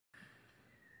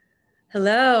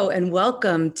Hello, and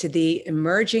welcome to the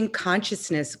Emerging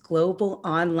Consciousness Global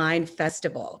Online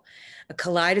Festival, a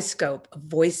kaleidoscope of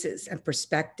voices and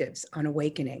perspectives on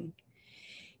awakening.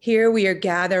 Here we are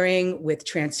gathering with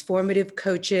transformative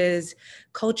coaches,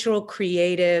 cultural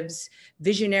creatives,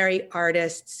 visionary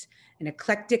artists, an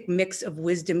eclectic mix of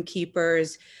wisdom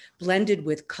keepers blended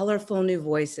with colorful new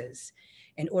voices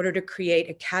in order to create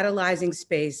a catalyzing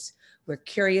space where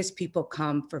curious people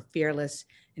come for fearless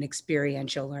and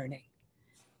experiential learning.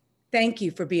 Thank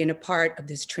you for being a part of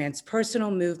this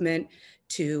transpersonal movement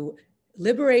to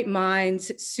liberate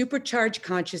minds, supercharge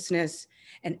consciousness,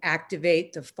 and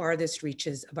activate the farthest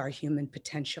reaches of our human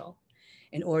potential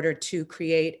in order to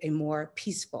create a more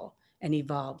peaceful and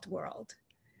evolved world.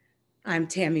 I'm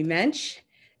Tami Mensh,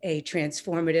 a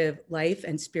transformative life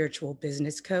and spiritual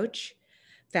business coach,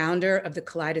 founder of the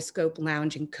Kaleidoscope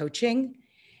Lounge and Coaching,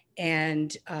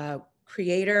 and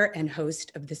creator and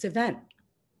host of this event.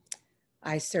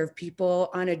 I serve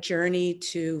people on a journey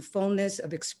to fullness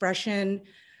of expression,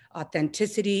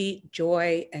 authenticity,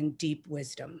 joy, and deep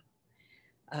wisdom.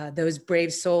 Those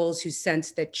brave souls who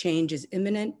sense that change is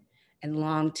imminent and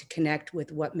long to connect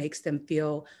with what makes them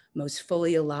feel most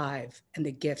fully alive and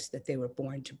the gifts that they were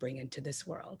born to bring into this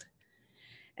world.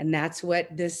 And that's what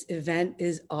this event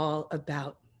is all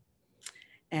about.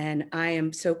 And I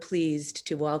am so pleased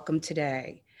to welcome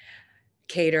today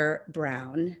Kedar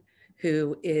Brown,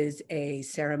 who is a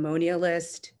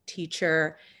ceremonialist,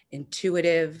 teacher,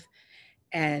 intuitive,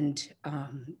 and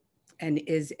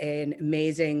is an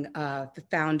amazing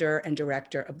founder and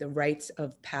director of the Rites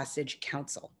of Passage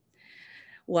Council.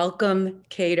 Welcome,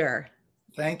 Kedar.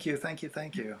 Thank you, thank you,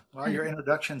 thank you. Well, your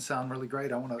introductions sound really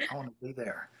great. I want to be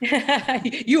there.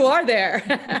 You are there.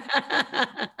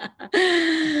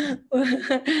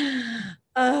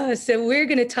 So we're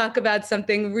going to talk about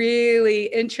something really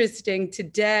interesting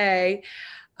today,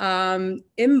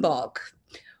 Imbolc,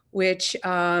 which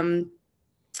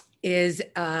is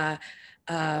the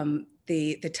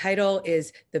title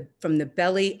is From the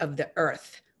Belly of the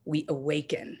Earth, We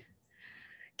Awaken.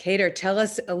 Kedar, tell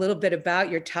us a little bit about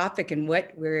your topic and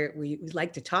what we'd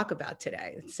like to talk about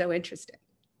today. It's so interesting.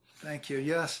 Thank you.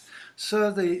 Yes.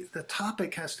 So the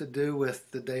topic has to do with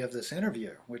the day of this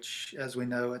interview, which, as we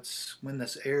know, it's when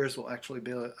this airs will actually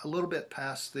be a little bit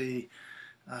past the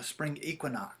spring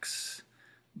equinox.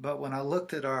 But when I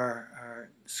looked at our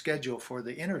schedule for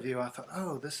the interview, I thought,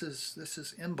 oh, this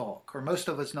is Imbolc, or most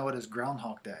of us know it as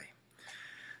Groundhog Day.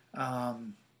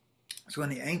 So in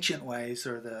the ancient ways,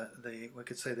 or we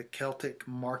could say the Celtic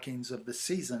markings of the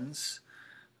seasons,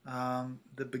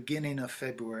 the beginning of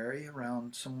February,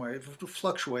 around somewhere, it would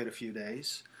fluctuate a few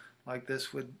days, like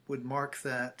this would mark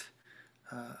that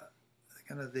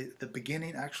kind of the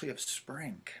beginning actually of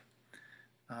spring.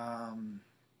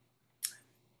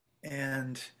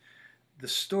 And the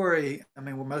story, I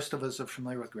mean, well, most of us are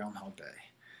familiar with Groundhog Day.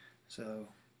 So,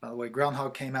 by the way,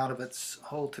 Groundhog came out of its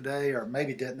hole today, or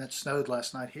maybe didn't. It snowed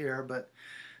last night here, but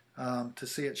to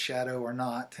see its shadow or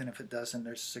not, and if it doesn't,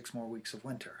 there's 6 more weeks of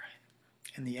winter.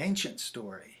 In the ancient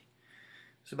story,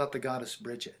 it's about the goddess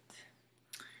Bridget.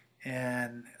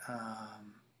 And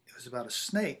it was about a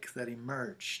snake that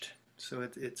emerged. So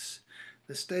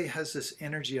this day has this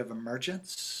energy of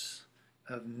emergence,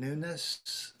 of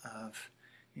newness, of,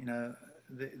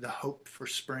 the hope for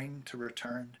spring to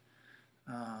return.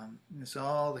 It's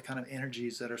all the kind of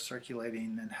energies that are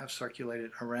circulating and have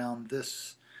circulated around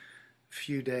this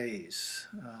few days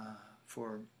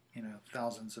for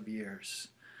thousands of years.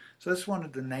 So I just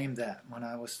wanted to name that. When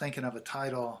I was thinking of a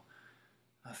title,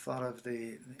 I thought of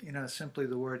simply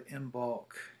the word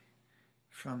Imbolc,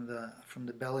 from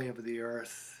the belly of the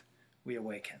earth we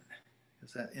awaken.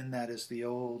 In that is the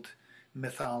old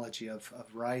mythology of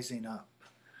rising up.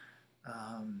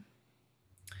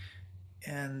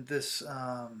 And this,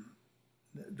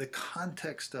 the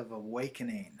context of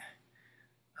awakening,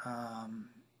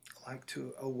 like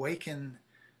to awaken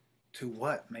to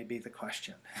what may be the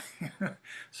question.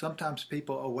 Sometimes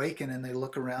people awaken and they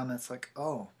look around and it's like,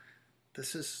 oh,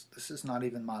 this is not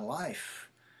even my life,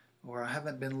 or I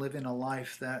haven't been living a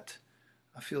life that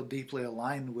I feel deeply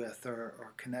aligned with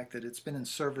or connected. It's been in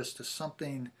service to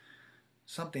something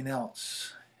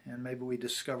else, and maybe we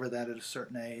discover that at a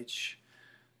certain age.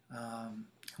 And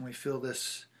we feel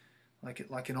this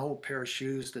like an old pair of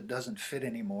shoes that doesn't fit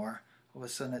anymore. All of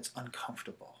a sudden it's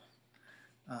uncomfortable.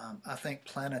 I think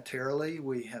planetarily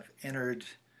we have entered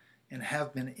and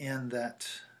have been in that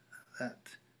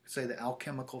say the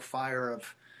alchemical fire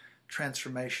of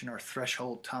transformation or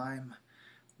threshold time,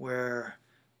 where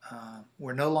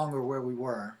we're no longer where we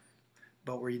were,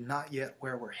 but we're not yet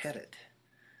where we're headed.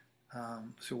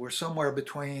 So we're somewhere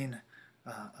between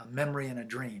a memory and a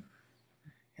dream.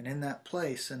 And in that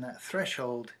place, in that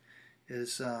threshold,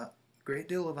 is a great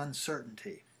deal of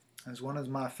uncertainty. As one of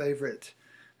my favorite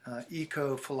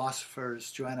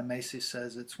eco-philosophers, Joanna Macy,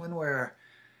 says, it's when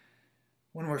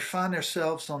we find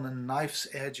ourselves on the knife's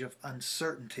edge of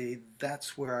uncertainty,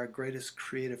 that's where our greatest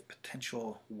creative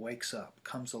potential wakes up,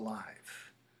 comes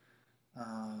alive.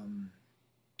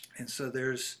 And so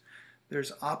there's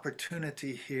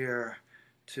opportunity here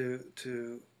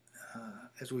to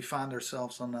as we find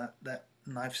ourselves on that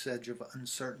knife's edge of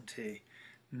uncertainty,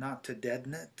 not to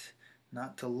deaden it,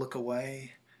 not to look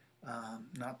away,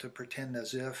 not to pretend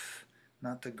as if,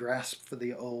 not to grasp for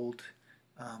the old,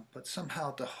 but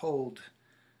somehow to hold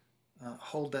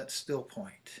that still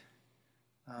point,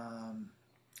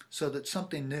 so that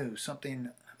something new, something,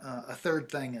 a third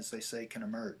thing, as they say, can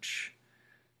emerge.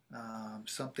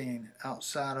 Something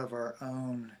outside of our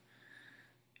own,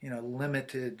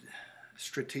 limited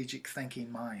strategic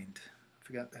thinking mind. I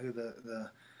forgot who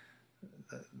the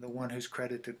one who's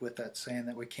credited with that, saying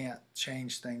that we can't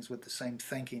change things with the same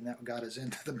thinking that got us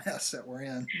into the mess that we're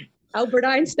in. Albert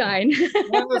Einstein.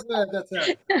 That's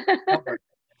it. Albert.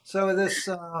 So this,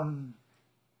 so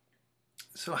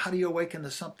how do you awaken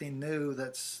to something new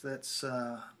that's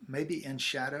maybe in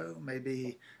shadow,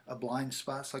 maybe a blind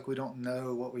spot? It's like we don't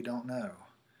know what we don't know.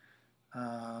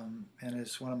 And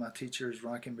as one of my teachers,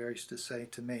 Rockenberry, used to say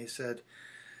to me, he said,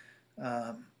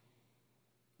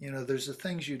 there's the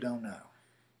things you don't know.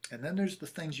 And then there's the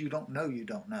things you don't know you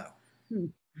don't know.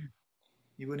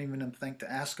 You wouldn't even think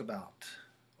to ask about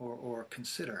or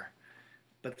consider.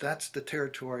 But that's the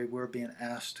territory we're being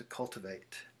asked to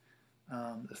cultivate.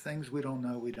 The things we don't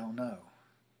know, we don't know.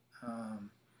 And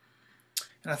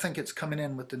I think it's coming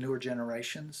in with the newer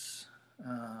generations.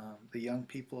 The young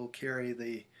people carry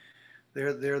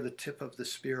they're the tip of the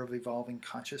spear of evolving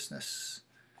consciousness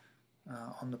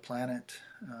on the planet.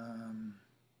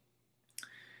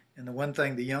 And the one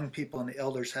thing the young people and the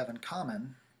elders have in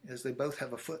common is they both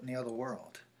have a foot in the other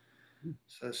world.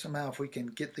 So somehow if we can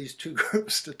get these two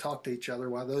groups to talk to each other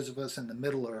while those of us in the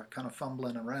middle are kind of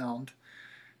fumbling around,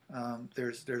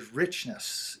 there's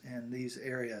richness in these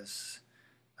areas.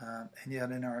 And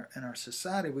yet in our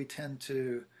society we tend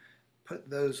to put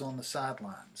those on the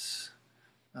sidelines.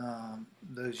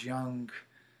 Those young,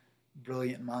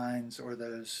 brilliant minds or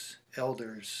those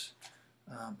elders,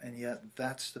 and yet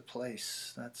that's the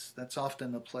place. That's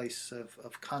often the place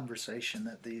of conversation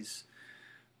that these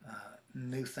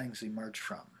new things emerge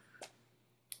from.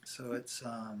 So it's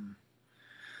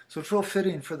real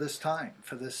fitting for this time,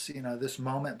 for this this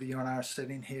moment that you and I are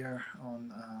sitting here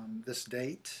on this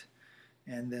date,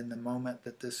 and then the moment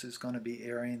that this is going to be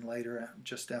airing later,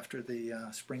 just after the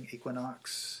spring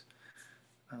equinox.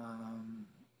 A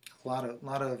lot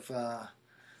of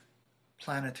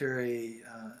planetary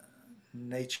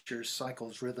nature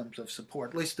cycles, rhythms of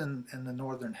support, at least in the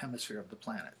northern hemisphere of the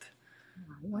planet.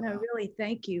 I want to really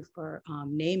thank you for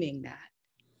naming that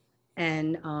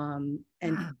and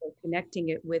for connecting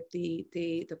it with the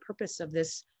purpose of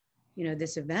this,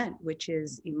 this event, which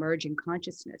is emerging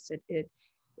consciousness. The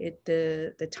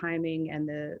timing and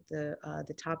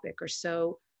the topic are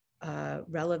so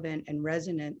relevant and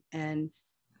resonant, and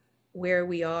where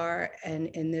we are and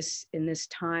in this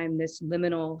time, this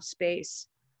liminal space,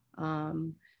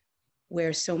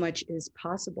 where so much is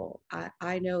possible.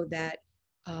 I know that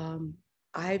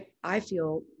I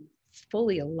feel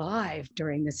fully alive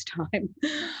during this time,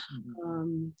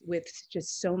 with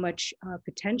just so much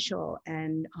potential,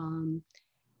 and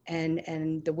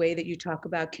the way that you talk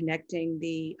about connecting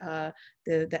the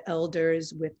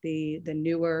elders with the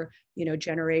newer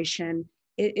generation.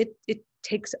 It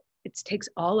takes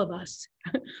all of us.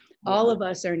 All of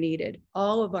us are needed.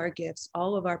 All of our gifts,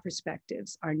 all of our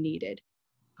perspectives are needed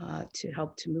to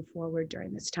help to move forward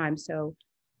during this time. So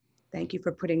thank you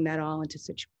for putting that all into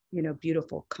such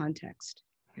beautiful context.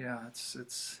 Yeah,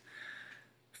 it's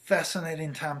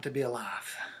fascinating time to be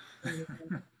alive. It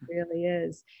really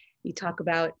is. You talk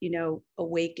about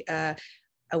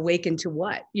awaken to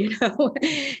what,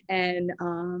 and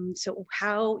so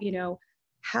how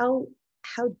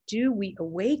do we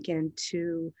awaken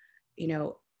to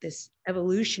this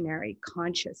evolutionary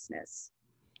consciousness?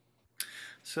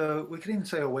 So we could even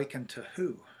say awaken to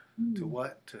who, to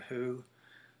what, to who.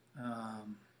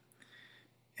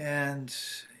 And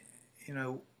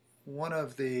one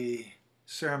of the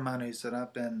ceremonies that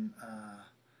I've been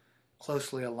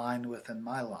closely aligned with in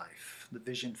my life, the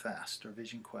Vision Fast or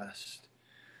Vision Quest,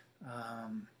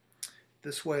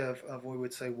 this way of we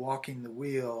would say walking the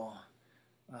wheel,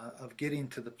 of getting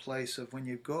to the place of when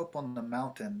you go up on the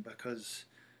mountain because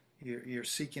you're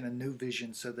seeking a new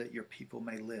vision so that your people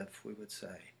may live, we would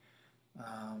say.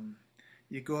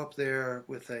 You go up there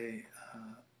with a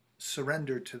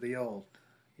surrender to the old.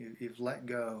 You've let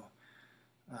go,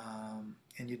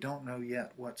 and you don't know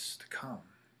yet what's to come.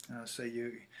 So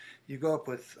you go up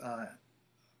with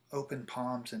open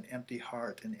palms and empty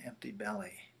heart and empty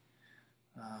belly.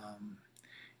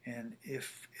 And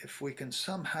if we can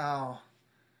somehow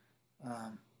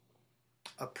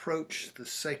approach the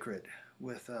sacred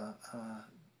with a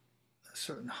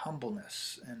certain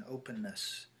humbleness and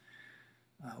openness,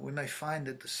 we may find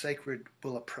that the sacred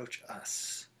will approach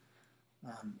us.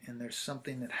 And there's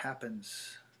something that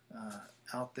happens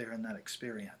out there in that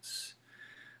experience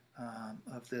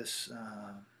of this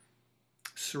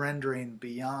surrendering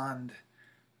beyond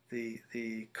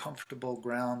the comfortable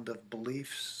ground of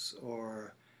beliefs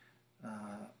or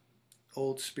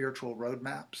old spiritual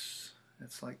roadmaps.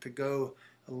 It's like to go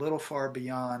a little far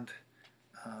beyond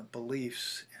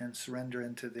beliefs and surrender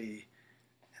into the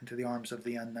arms of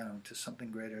the unknown, to something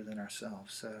greater than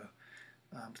ourselves. So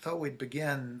I thought we'd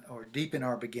begin, or deepen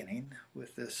our beginning,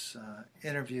 with this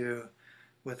interview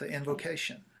with an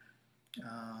invocation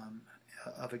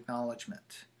of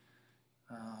acknowledgement.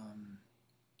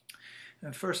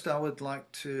 And first I would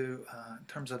like to, in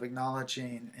terms of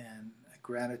acknowledging and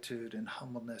gratitude and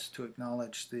humbleness, to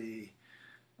acknowledge the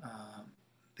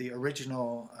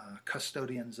original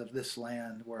custodians of this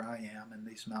land where I am, in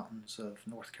these mountains of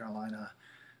North Carolina,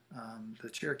 the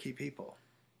Cherokee people,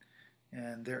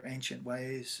 and their ancient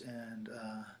ways, and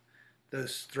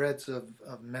those threads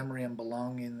of memory and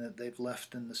belonging that they've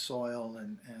left in the soil,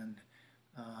 and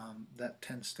that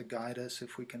tends to guide us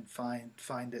if we can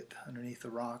find it underneath a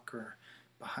rock or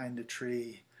behind a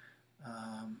tree. So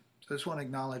I just want to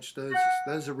acknowledge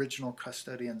those original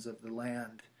custodians of the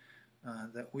land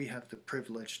that we have the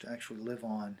privilege to actually live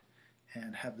on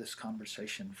and have this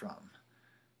conversation from.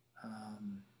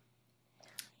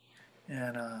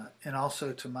 And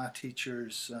also to my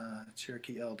teachers,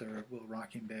 Cherokee Elder Will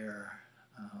Rocking Bear,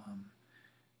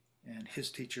 and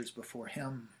his teachers before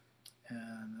him,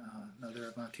 and another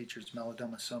of my teachers,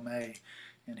 Melodoma Some,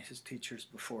 and his teachers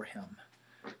before him,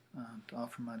 to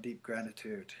offer my deep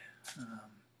gratitude,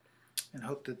 and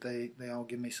hope that they all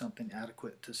give me something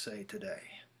adequate to say today.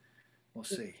 We'll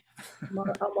see.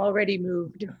 I'm already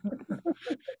moved.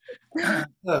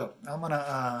 So I'm going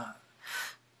to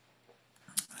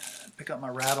pick up my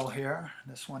rattle here,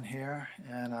 this one here,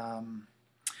 and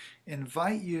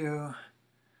invite you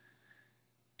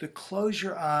to close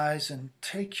your eyes and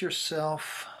take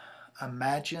yourself,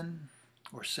 imagine,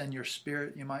 or send your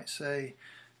spirit, you might say,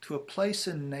 to a place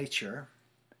in nature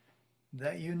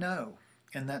that you know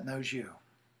and that knows you.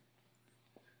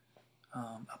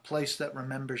 A place that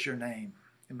remembers your name.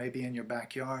 It may be in your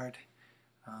backyard.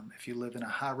 If you live in a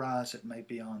high-rise, it may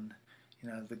be on,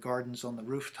 the gardens on the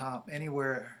rooftop,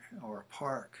 anywhere, or a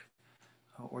park,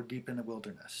 or deep in the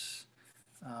wilderness.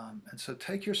 And so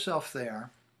take yourself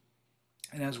there,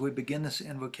 and as we begin this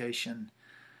invocation,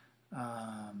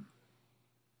 I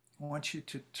want you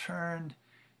to turn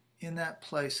in that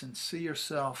place and see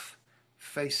yourself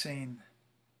facing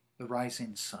the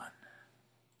rising sun.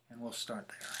 And we'll start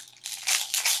there.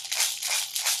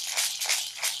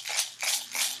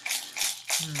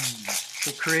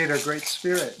 So Creator, Great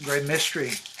Spirit, Great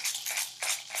Mystery,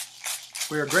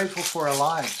 we are grateful for our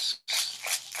lives.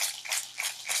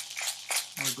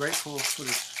 We're grateful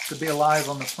to be alive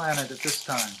on the planet at this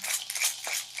time.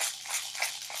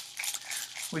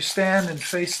 We stand and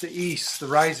face the east, the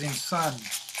rising sun,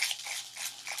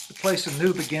 the place of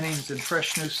new beginnings and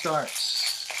fresh new starts.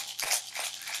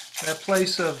 That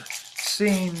place of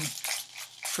seeing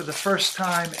for the first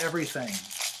time everything.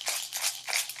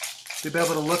 To be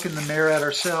able to look in the mirror at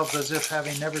ourselves as if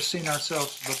having never seen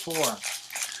ourselves before.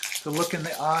 To look in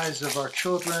the eyes of our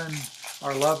children,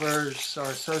 our lovers,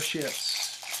 our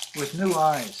associates with new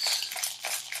eyes.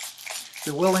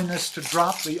 The willingness to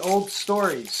drop the old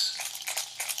stories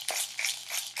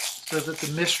so that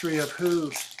the mystery of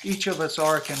who each of us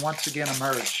are can once again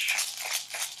emerge.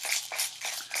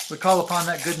 We call upon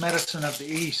that good medicine of the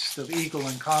East, of eagle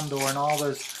and condor and all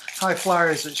those high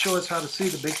flyers that show us how to see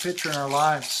the big picture in our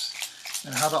lives,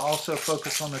 and how to also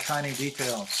focus on the tiny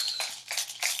details.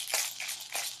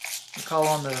 We call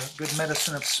on the good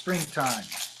medicine of springtime,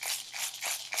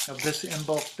 of this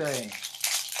Imbolc day,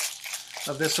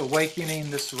 of this awakening,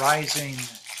 this rising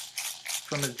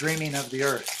from the dreaming of the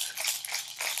earth.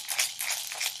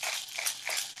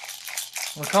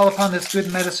 We call upon this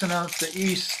good medicine of the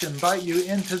East, invite you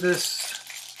into this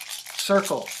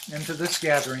circle, into this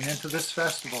gathering, into this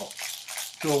festival,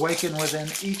 to awaken within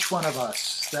each one of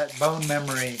us that bone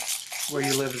memory where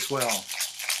you live as well.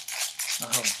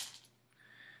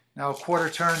 Now a quarter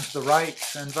turn to the right.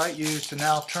 I invite you to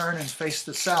now turn and face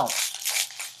the south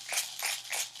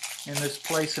in this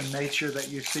place in nature that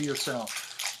you see yourself.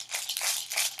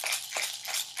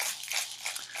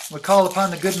 We call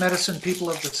upon the good medicine people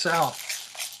of the south,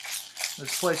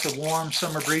 this place of warm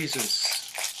summer breezes,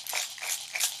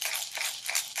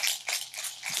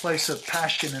 a place of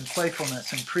passion and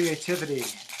playfulness and creativity,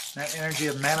 that energy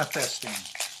of manifesting,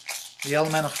 the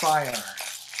element of fire.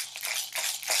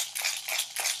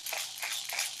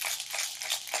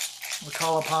 We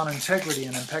call upon integrity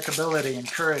and impeccability and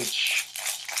courage.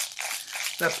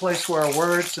 That place where our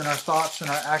words and our thoughts and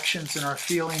our actions and our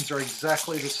feelings are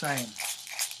exactly the same.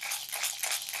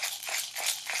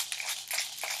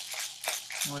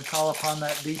 And we call upon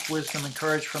that deep wisdom and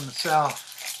courage from the south.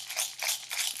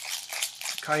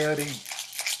 The coyote,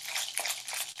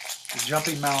 the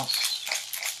jumping mouse,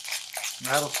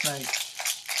 rattlesnake,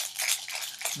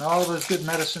 and all of those good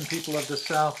medicine people of the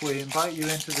south, we invite you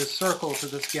into this circle, to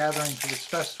this gathering, to this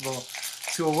festival,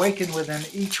 to awaken within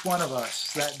each one of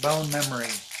us that bone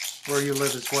memory where you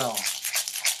live as well.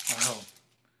 Oh.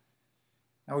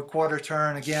 Now we quarter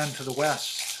turn again to the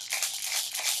west.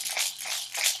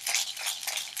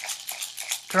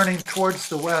 Turning towards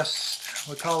the west,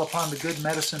 we call upon the good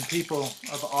medicine people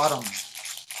of autumn,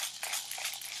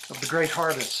 of the great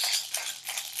harvest,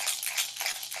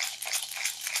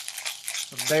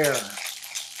 of bear,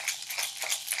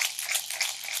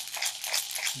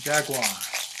 jaguar,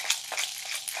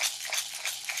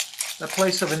 that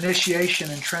place of initiation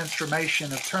and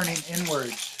transformation, of turning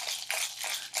inward,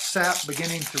 sap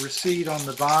beginning to recede on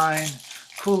the vine,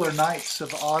 cooler nights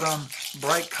of autumn,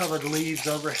 bright colored leaves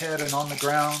overhead and on the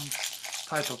ground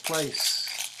type of place.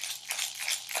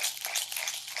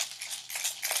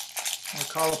 We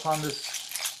call upon this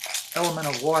element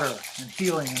of water and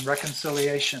healing and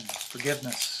reconciliation,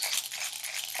 forgiveness.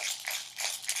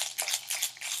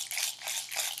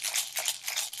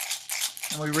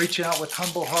 And we reach out with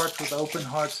humble hearts, with open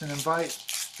hearts, and invite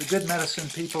the good medicine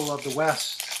people of the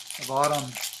west, of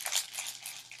autumn,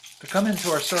 to come into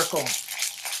our circle.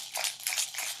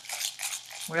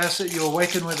 We ask that you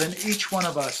awaken within each one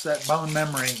of us that bone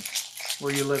memory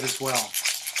where you live as well.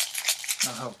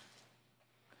 Aho.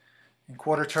 And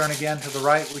quarter turn again to the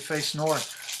right, we face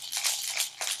north.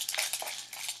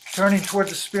 Turning toward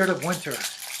the spirit of winter,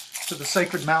 to the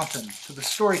sacred mountain, to the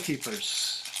story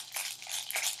keepers,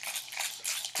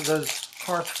 to those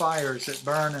hearth fires that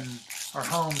burn in our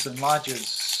homes and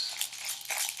lodges,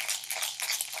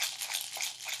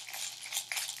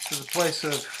 to the place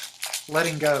of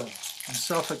letting go and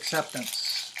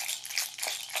self-acceptance,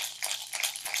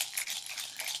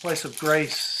 place of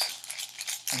grace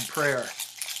and prayer,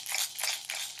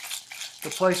 the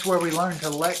place where we learn to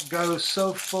let go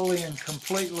so fully and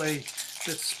completely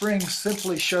that spring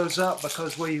simply shows up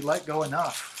because we let go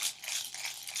enough.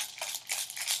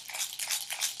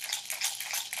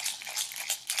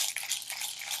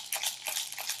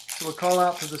 So we call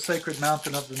out to the sacred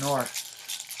mountain of the north.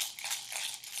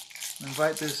 We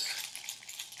invite this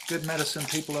good medicine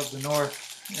people of the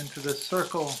north into this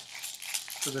circle,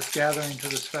 to this gathering, to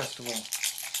this festival,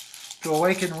 to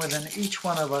awaken within each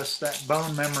one of us that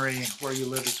bone memory where you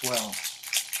live as well.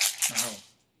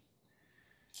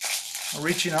 We're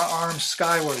reaching our arms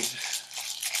skyward.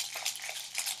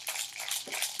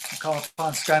 I call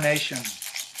upon Sky Nation,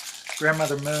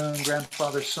 Grandmother Moon,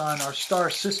 Grandfather Sun, our star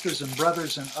sisters and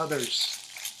brothers and others.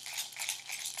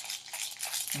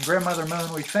 And Grandmother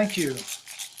Moon, we thank you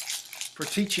for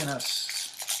teaching us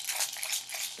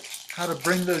how to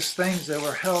bring those things that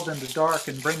were held in the dark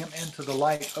and bring them into the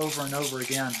light over and over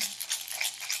again.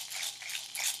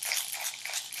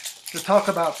 To talk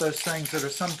about those things that are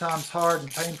sometimes hard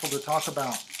and painful to talk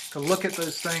about. To look at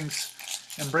those things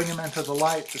and bring them into the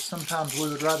light that sometimes we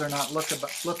would rather not look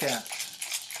at.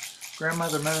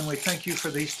 Grandmother Moon, we thank you for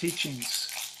these teachings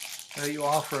that you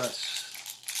offer us.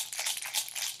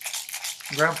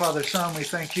 Grandfather Sun, we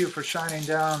thank you for shining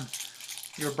down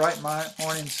your bright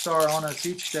morning star on us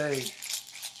each day,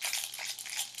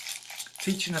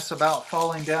 teaching us about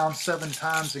falling down 7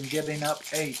 times and getting up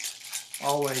 8,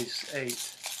 always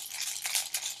 8.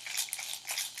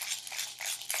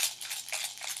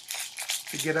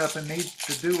 To get up and need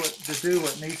to do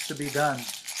what needs to be done.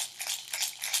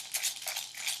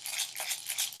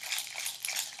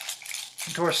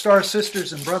 And to our star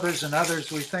sisters and brothers and others,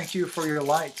 we thank you for your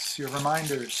lights, your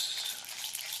reminders.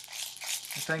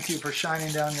 We thank you for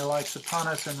shining down your lights upon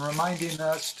us and reminding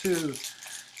us, too,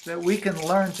 that we can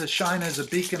learn to shine as a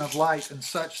beacon of light and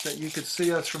such that you could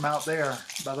see us from out there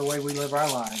by the way we live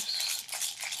our lives.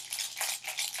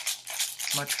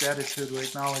 Much gratitude. We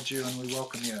acknowledge you and we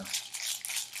welcome you.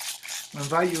 We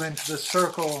invite you into this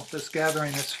circle, this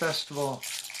gathering, this festival,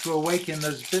 to awaken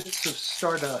those bits of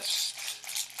stardust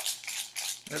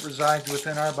that resides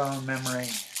within our bone memory.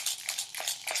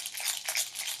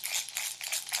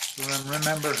 To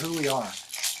remember who we are.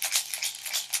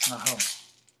 Aho.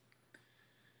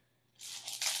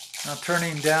 Now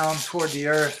turning down toward the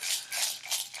earth,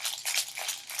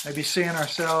 maybe seeing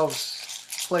ourselves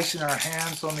placing our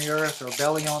hands on the earth or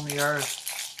belly on the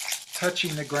earth,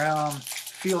 touching the ground,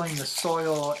 feeling the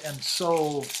soil and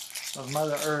soul of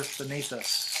Mother Earth beneath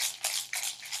us.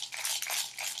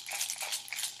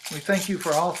 We thank you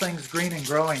for all things green and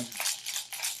growing.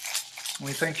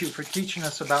 We thank you for teaching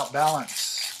us about balance.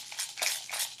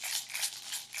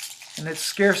 And its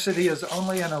scarcity is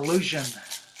only an illusion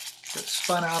that's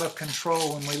spun out of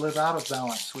control when we live out of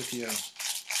balance with you.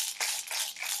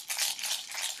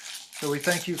 So we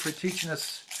thank you for teaching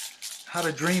us how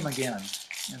to dream again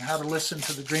and how to listen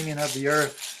to the dreaming of the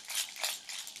earth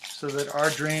so that our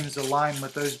dreams align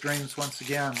with those dreams once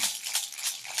again.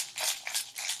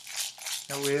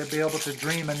 That we'll be able to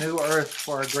dream a new earth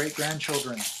for our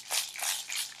great-grandchildren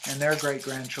and their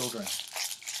great-grandchildren.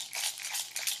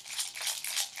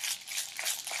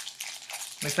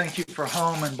 We thank you for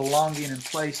home and belonging and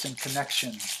place and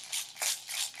connection.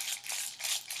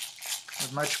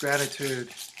 With much gratitude,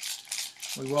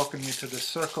 we welcome you to the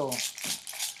circle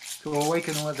to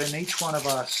awaken within each one of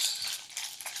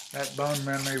us that bone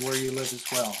memory where you live as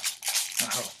well.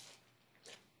 Aho.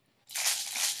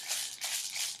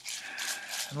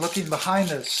 And looking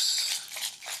behind us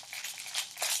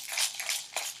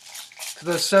to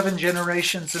those 7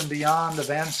 generations and beyond of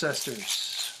ancestors,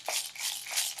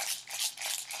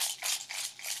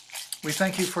 we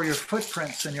thank you for your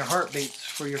footprints and your heartbeats,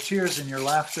 for your tears and your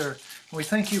laughter. And we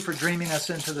thank you for dreaming us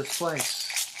into this place.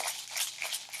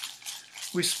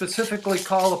 We specifically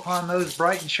call upon those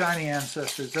bright and shiny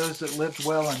ancestors, those that lived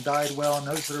well and died well, and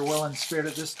those that are well in spirit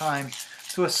at this time,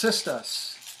 to assist us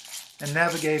in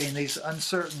navigating these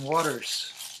uncertain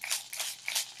waters.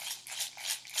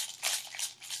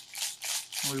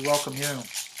 We welcome you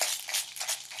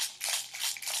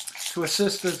to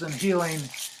assist us in healing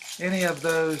any of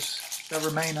those that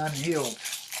remain unhealed.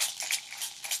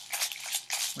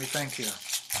 We thank you.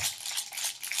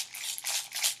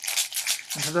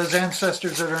 And to those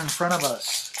ancestors that are in front of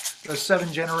us, those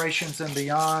 7 generations and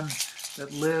beyond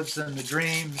that lives in the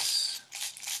dreams,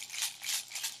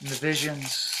 in the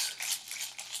visions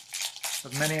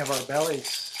of many of our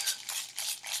bellies.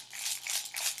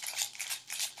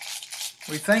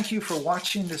 We thank you for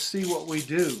watching to see what we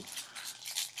do,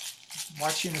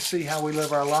 watching to see how we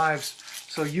live our lives,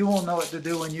 so you will know what to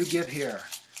do when you get here.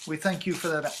 We thank you for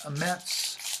that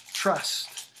immense trust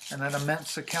and that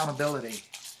immense accountability.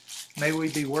 May we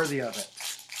be worthy of it.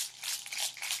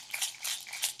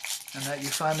 And that you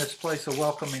find this place a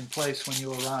welcoming place when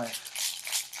you arrive.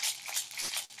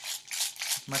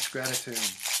 Much gratitude.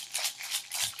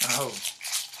 Aho.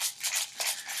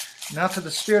 Now to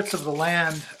the spirits of the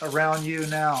land around you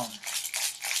now.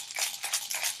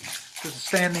 To the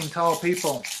standing tall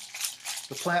people,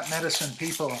 the plant medicine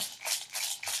people,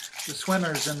 the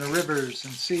swimmers in the rivers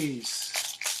and seas,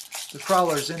 the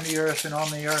crawlers in the earth and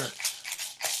on the earth,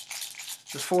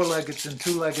 the 4-leggeds and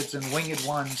 2-leggeds and winged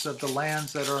ones of the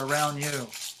lands that are around you.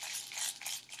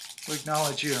 We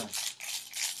acknowledge you.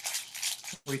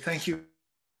 We thank you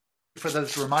for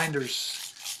those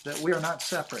reminders that we are not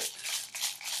separate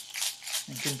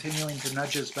and continuing to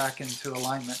nudge us back into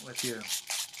alignment with you.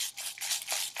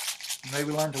 May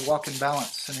we learn to walk in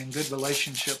balance and in good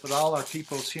relationship with all our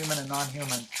peoples, human and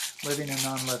non-human, living and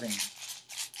non-living.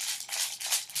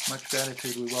 Much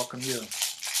gratitude, we welcome you.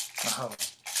 Aho.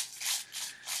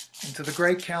 And to the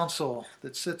great council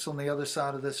that sits on the other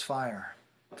side of this fire,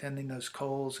 tending those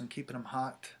coals and keeping them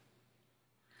hot.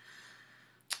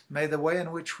 May the way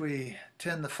in which we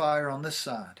tend the fire on this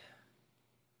side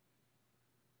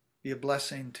be a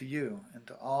blessing to you and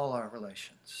to all our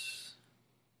relations.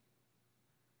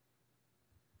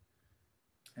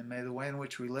 And may the way in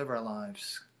which we live our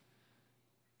lives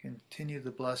continue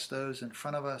to bless those in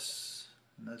front of us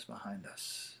and those behind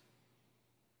us.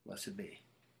 Blessed be.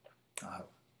 Aho.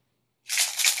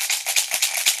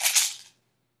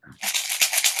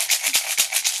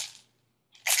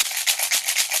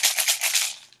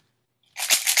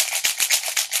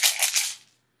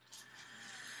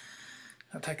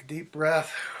 Now take a deep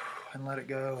breath and let it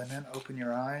go, and then open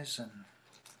your eyes and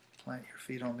plant your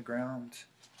feet on the ground.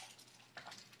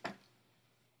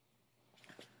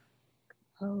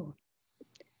 Oh,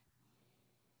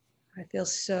 I feel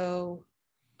so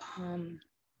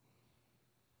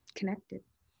connected.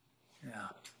 Yeah.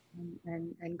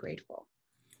 And grateful.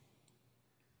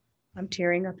 I'm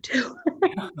tearing up too.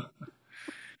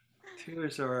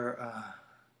 Tears are,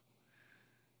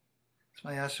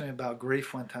 somebody asked me about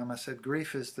grief one time. I said,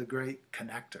 grief is the great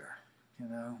connector, you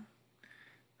know,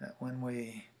 that um,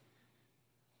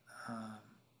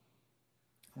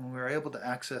 when we're able to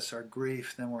access our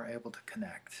grief, then we're able to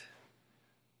connect.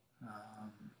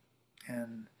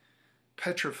 And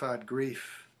petrified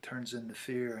grief turns into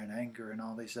fear and anger and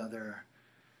all these other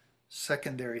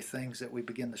secondary things that we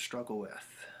begin to struggle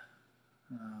with.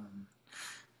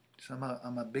 So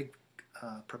I'm a big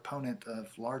proponent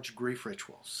of large grief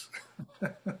rituals.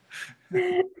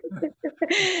 That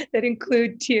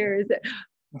include tears.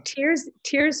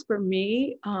 Tears for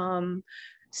me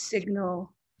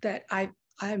signal that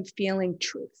I'm feeling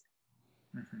truth.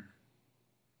 Mm-hmm.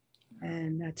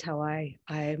 And that's how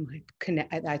I'm like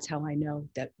connect. That's how I know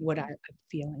that what I'm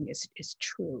feeling is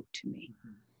true to me.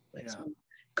 Yeah.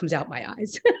 Comes out my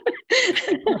eyes.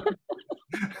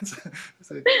 It's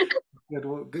a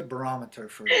good barometer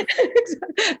for.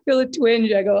 Feel a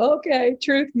twinge. I go, okay,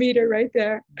 truth meter right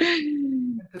there.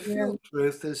 To feel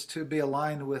truth is to be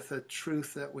aligned with a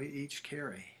truth that we each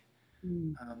carry.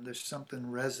 There's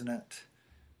something resonant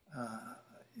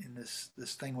in this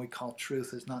thing we call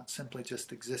truth is not simply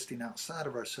just existing outside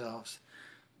of ourselves,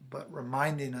 but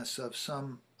reminding us of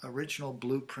some original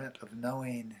blueprint of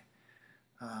knowing,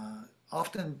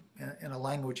 often in a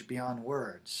language beyond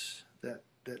words, that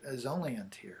is only in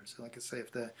tears. Like I say,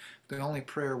 if the only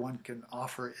prayer one can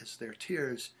offer is their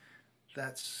tears,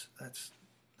 that's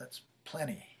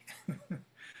plenty.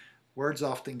 Words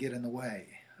often get in the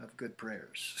way of good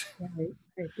prayers. Right.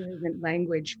 There isn't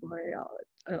language for it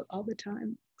all the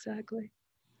time. Exactly.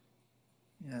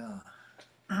 Yeah.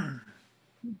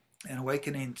 And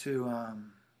awakening to,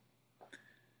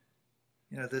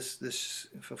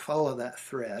 if I follow that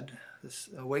thread, this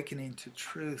awakening to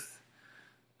truth,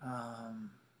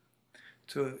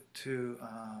 to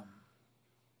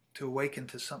awaken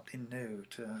to something new,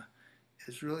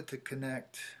 is really to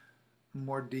connect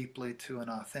more deeply to an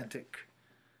authentic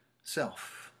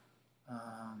self.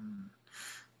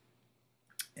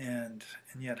 And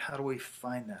yet, how do we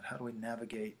find that? How do we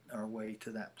navigate our way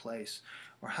to that place?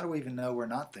 Or how do we even know we're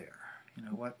not there? You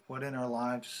know, what in our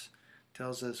lives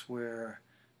tells us we're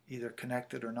either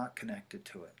connected or not connected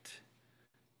to it?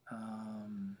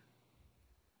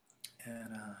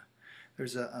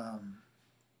 There's a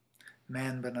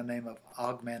man by the name of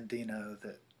Og Mandino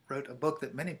that wrote a book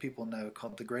that many people know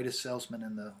called The Greatest Salesman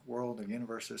in the World or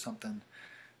Universe or something.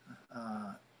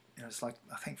 It's like,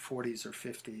 I think 40s or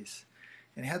 50s.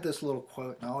 And he had this little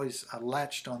quote, and I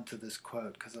latched onto this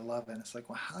quote because I love it. And it's like,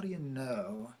 well, how do you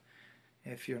know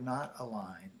if you're not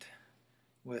aligned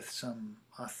with some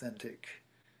authentic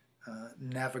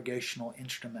navigational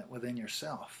instrument within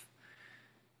yourself?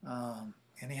 And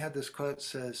he had this quote that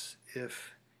says,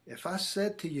 if I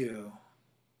said to you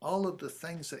all of the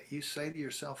things that you say to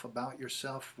yourself about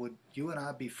yourself, would you and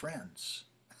I be friends?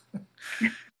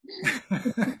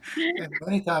 And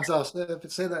many times I'll say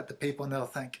that to people and they'll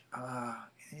think,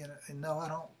 no, I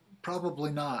don't,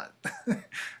 probably not.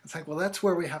 It's like, well, that's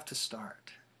where we have to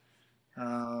start.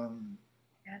 Yeah,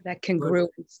 that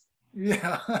congruence.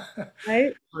 Yeah.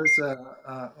 Right?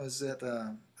 Was at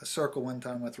a circle one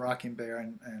time with Rocking Bear,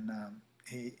 and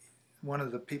one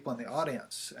of the people in the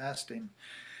audience asked him,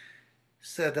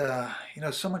 said,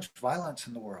 so much violence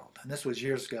in the world, and this was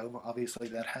years ago. Obviously,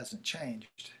 that hasn't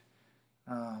changed.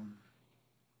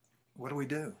 What do we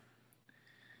do?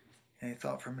 And he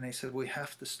thought for a minute. He said, we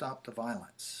have to stop the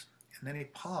violence. And then he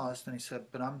paused and he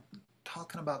said, but I'm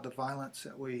talking about the violence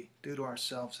that we do to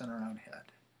ourselves in our own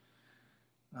head.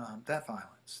 That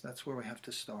violence, that's where we have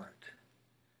to start.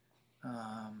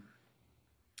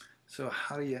 So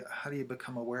how do you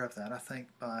become aware of that? I think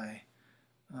by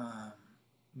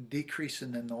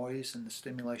decreasing the noise and the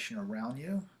stimulation around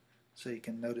you, so you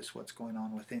can notice what's going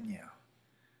on within you.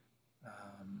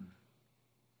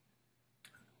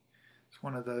 It's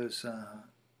one of the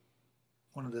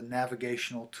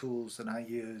navigational tools that I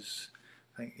use.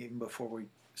 I think even before we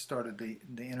started the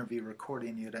interview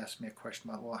recording, you had asked me a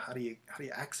question about, well, how do you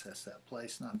access that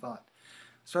place? And I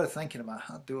started thinking about,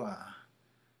 how do I,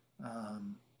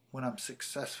 when I'm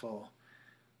successful,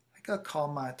 I think I call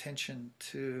my attention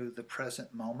to the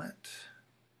present moment,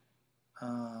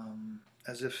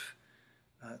 as if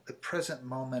the present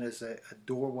moment is a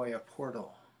doorway, a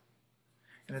portal.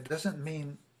 And it doesn't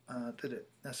mean that it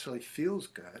necessarily feels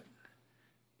good,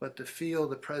 but to feel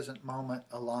the present moment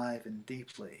alive and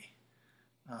deeply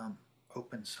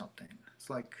opens something. It's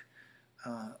like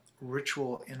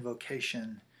ritual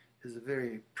invocation is a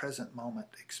very present moment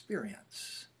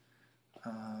experience.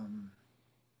 I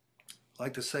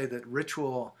like to say that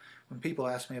ritual, when people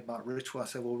ask me about ritual, I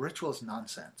say, well, ritual is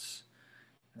nonsense.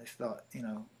 And they thought,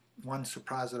 one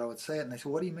surprise that I would say it, and they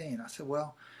said, what do you mean? I said,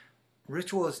 well,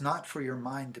 ritual is not for your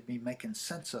mind to be making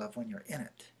sense of when you're in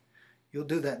it. You'll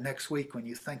do that next week when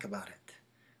you think about it.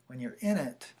 When you're in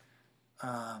it,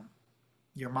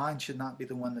 your mind should not be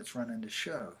the one that's running the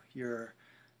show. Your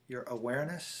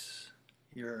awareness,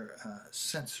 your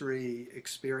sensory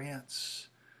experience,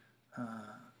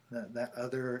 that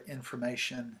other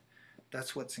information,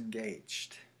 that's what's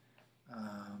engaged.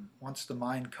 Once the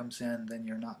mind comes in, then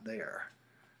you're not there.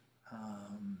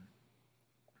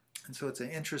 And so it's an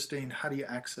interesting, how do you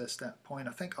access that point?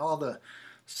 I think all the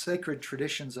sacred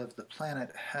traditions of the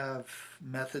planet have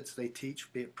methods they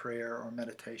teach, be it prayer or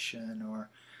meditation or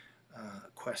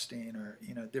questing, or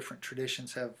different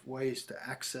traditions have ways to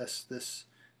access this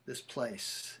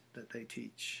place that they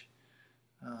teach.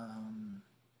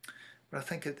 But I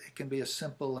think it can be as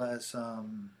simple as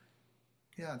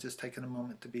just taking a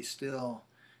moment to be still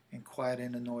and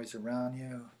quieting the noise around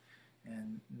you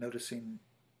and noticing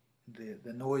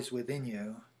the noise within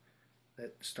you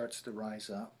that starts to rise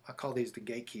up. I call these the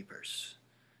gatekeepers,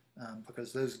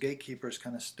 because those gatekeepers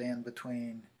kind of stand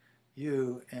between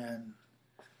you and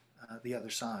the other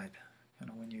side.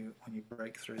 When you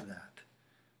break through that.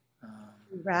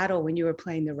 Rattle, when you were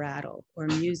playing the rattle, or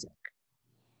music.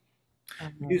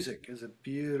 Music is a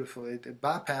beautiful. It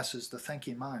bypasses the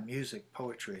thinking mind. Music,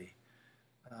 poetry.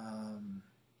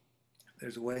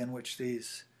 There's a way in which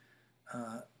these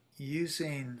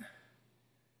using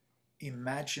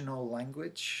imaginal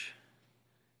language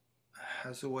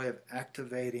has a way of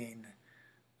activating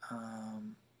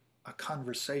a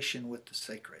conversation with the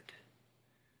sacred.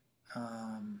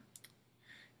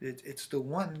 It's the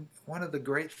one of the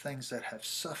great things that have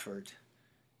suffered,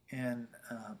 and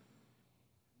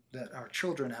that our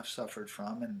children have suffered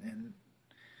from, and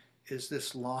is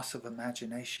this loss of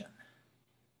imagination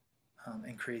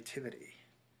and creativity.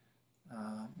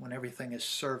 When everything is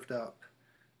served up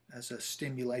as a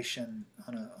stimulation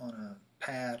on a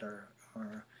pad or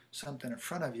something in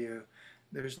front of you,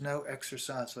 there's no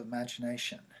exercise of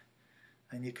imagination.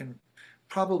 And you can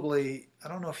probably, I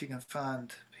don't know if you can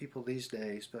find people these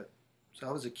days, but so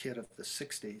I was a kid of the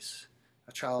 60s,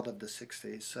 a child of the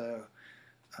 60s. So,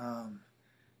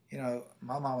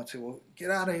 my mom would say, well,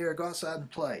 get out of here, go outside and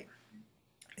play.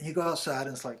 And you go outside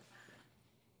and it's like,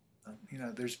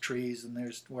 there's trees, and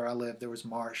there's, where I lived, there was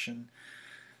marsh and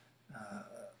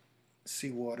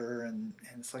seawater, and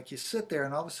it's like you sit there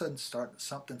and all of a sudden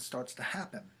something starts to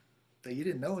happen that you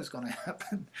didn't know was going to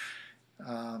happen.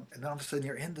 And then all of a sudden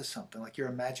you're into something, like your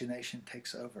imagination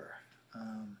takes over.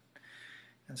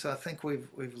 And so I think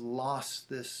we've lost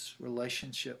this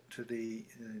relationship to the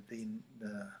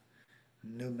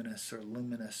numinous or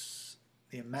luminous,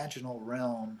 the imaginal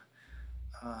realm.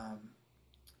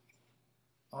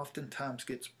 Oftentimes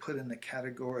gets put in the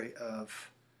category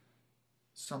of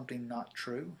something not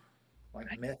true,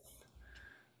 like myth.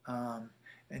 And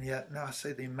yet, no, I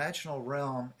say the imaginal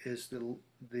realm is the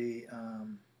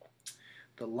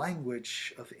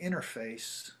language of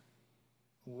interface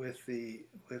with the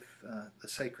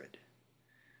sacred,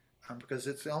 because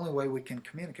it's the only way we can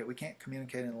communicate. We can't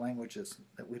communicate in languages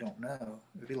that we don't know.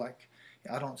 It'd be like,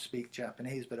 I don't speak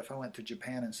Japanese, but if I went to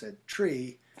Japan and said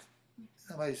tree,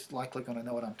 nobody's likely going to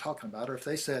know what I'm talking about. Or if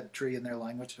they said tree in their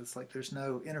language, it's like there's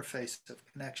no interface of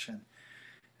connection.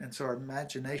 And so our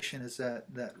imagination is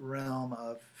that realm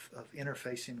of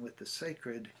interfacing with the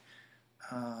sacred,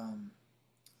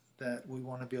 that we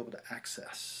want to be able to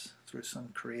access through some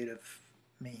creative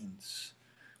means,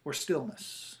 or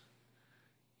stillness.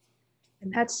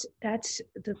 And that's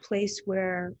the place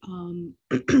where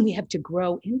we have to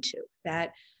grow into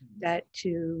that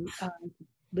to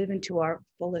live into our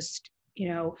fullest,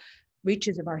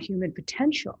 reaches of our human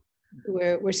potential.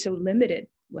 We're so limited.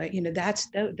 That's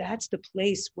the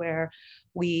place where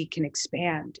we can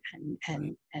expand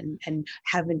and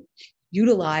haven't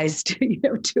utilized,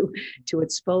 to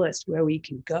its fullest, where we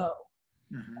can go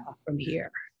from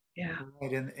here. Yeah.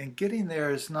 Right, and getting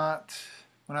there is not.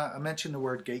 When I mentioned the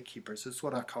word gatekeepers, it's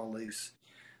what I call these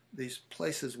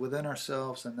places within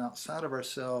ourselves and outside of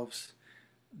ourselves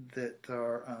that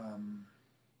are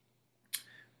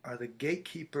the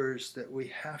gatekeepers that we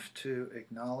have to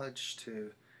acknowledge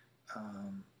to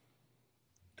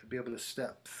be able to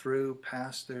step through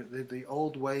past the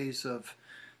old ways of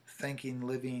thinking,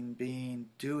 living, being,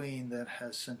 doing, that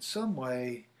has in some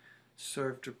way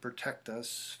served to protect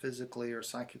us physically or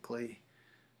psychically.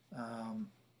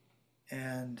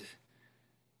 And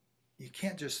you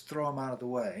can't just throw them out of the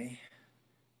way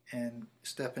and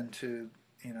step into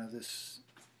this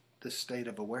state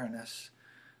of awareness.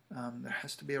 there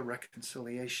has to be a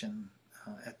reconciliation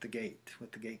at the gate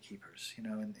with the gatekeepers. You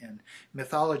know, in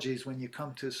mythologies, when you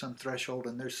come to some threshold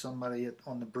and there's somebody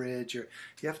on the bridge, or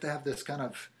you have to have this kind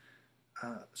of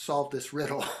solve this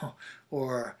riddle,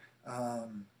 or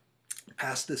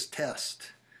pass this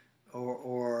test,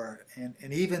 and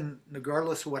even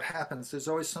regardless of what happens, there's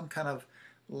always some kind of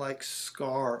like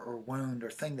scar or wound or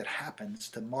thing that happens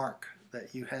to mark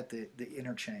that you had the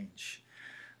interchange.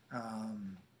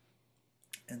 And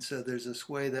so there's this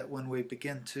way that when we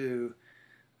begin to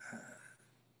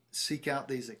seek out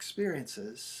these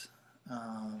experiences,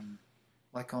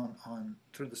 like on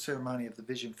through the ceremony of the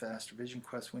Vision Fast or Vision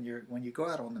Quest, when you go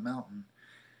out on the mountain,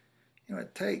 you know,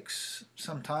 it takes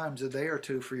sometimes a day or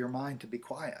two for your mind to be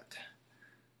quiet,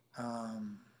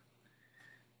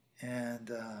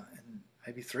 and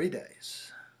maybe 3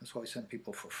 days. That's why we send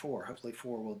people for 4. Hopefully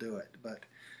 4 will do it. But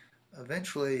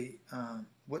eventually,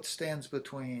 what stands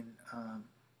between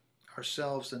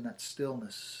ourselves and that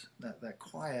stillness, that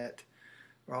quiet,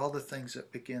 are all the things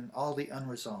that begin, all the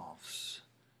unresolves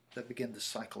that begin to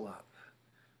cycle up.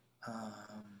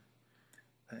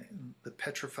 The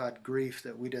petrified grief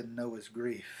that we didn't know was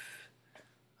grief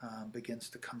begins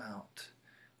to come out,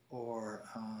 or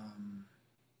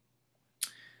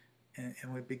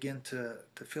and we begin to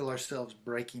feel ourselves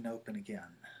breaking open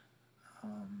again,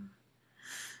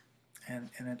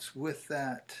 and it's with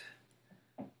that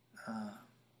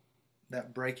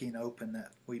that breaking open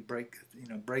that we break, you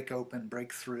know, break open,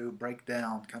 break through, break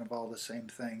down, kind of all the same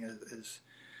thing, is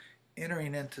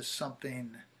entering into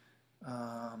something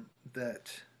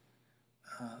that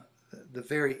the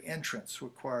very entrance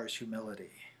requires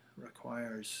humility,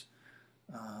 requires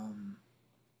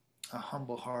a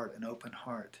humble heart, an open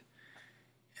heart,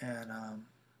 and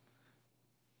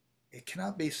it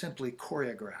cannot be simply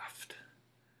choreographed.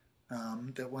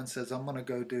 That one says, I'm going to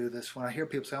go do this. When I hear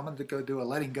people say, I'm going to go do a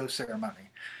letting go ceremony,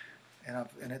 and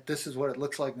this is what it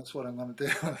looks like, and that's what I'm going to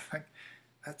do. Like,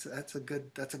 that's a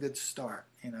good start.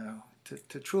 You know,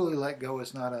 to truly let go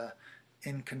is not a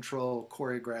in control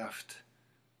choreographed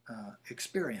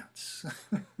experience.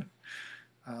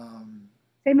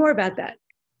 Say more about that.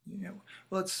 You know,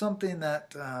 well, it's something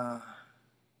that you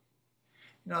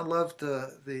know. I love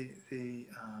in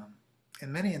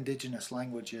many indigenous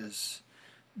languages,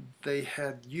 they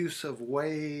had use of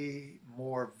way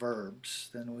more verbs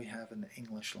than we have in the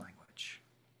English language.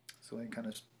 So we can kind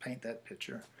of paint that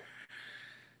picture.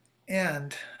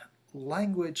 And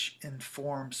language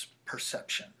informs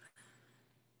perception.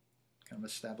 Kind of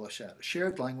establish that.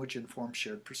 Shared language informs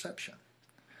shared perception.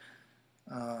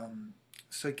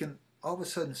 So you can all of a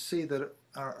sudden see that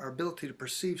our ability to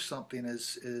perceive something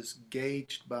is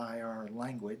gauged by our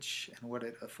language and what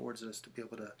it affords us to be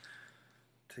able to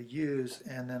use,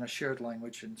 and then a shared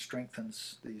language and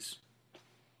strengthens these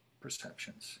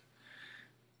perceptions.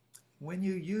 When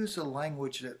you use a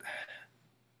language that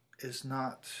is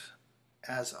not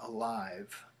as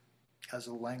alive as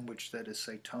a language that is,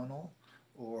 say, tonal,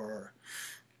 or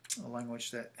a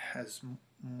language that has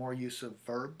more use of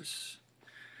verbs,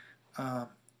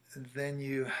 then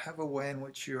you have a way in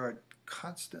which you are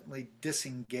constantly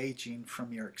disengaging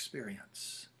from your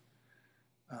experience.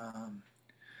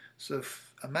 So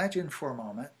imagine for a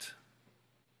moment,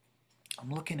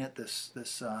 I'm looking at this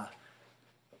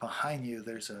behind you,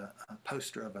 there's a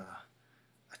poster of a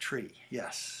tree.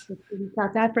 Yes. In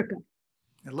South Africa.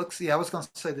 It looks, yeah, I was going to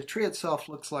say the tree itself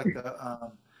looks like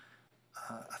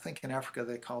I think in Africa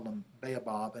they call them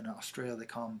baobab, in Australia they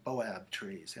call them boab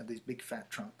trees. They have these big fat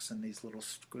trunks and these little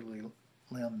squiggly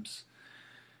limbs.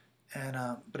 And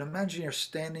but imagine you're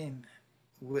standing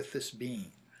with this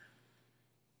being,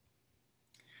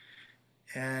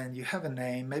 and you have a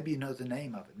name. Maybe you know the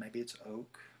name of it. Maybe it's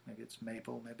oak, maybe it's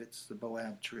maple, maybe it's the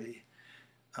boab tree.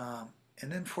 And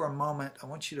then for a moment, I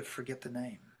want you to forget the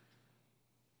name.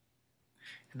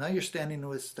 And now you're standing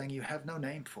with this thing you have no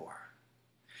name for.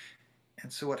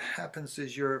 And so what happens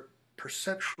is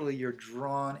perceptually you're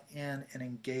drawn in and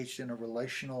engaged in a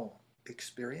relational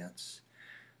experience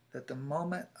that the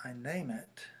moment I name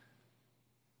it,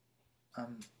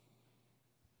 I'm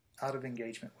out of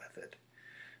engagement with it.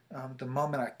 The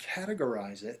moment I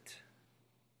categorize it,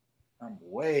 I'm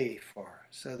way far.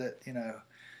 So that, you know,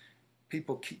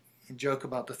 people joke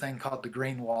about the thing called the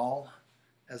green wall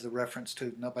as a reference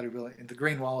to nobody really, and the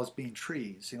green wall is being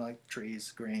trees, you know, like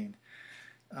trees, green.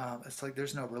 It's like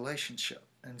there's no relationship.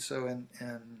 And so in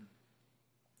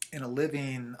a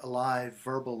living, alive,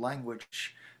 verbal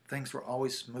language, things were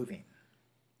always moving.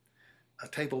 A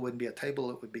table wouldn't be a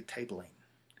table, it would be tabling.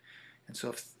 And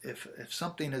so if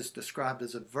something is described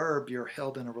as a verb, you're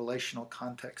held in a relational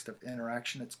context of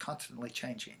interaction. It's constantly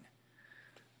changing.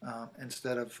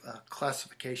 instead of a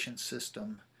classification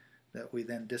system that we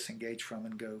then disengage from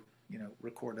and go,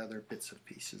 record other bits of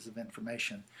pieces of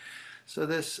information. So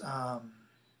this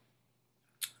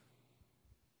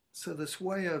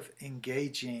way of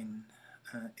engaging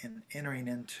and entering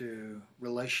into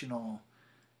relational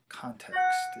context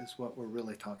is what we're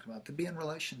really talking about. To be in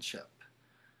relationship.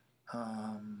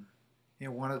 One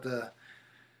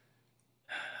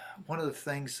of the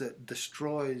things that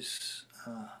destroys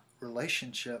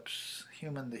relationships,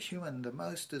 human to human, the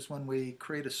most is when we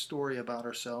create a story about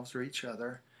ourselves or each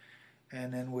other,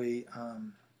 and then we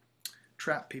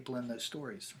trap people in those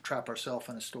stories, trap ourselves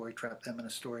in a story, trap them in a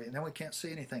story, and then we can't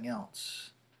see anything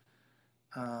else.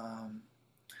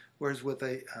 Whereas with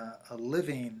a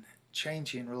living,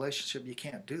 changing relationship, you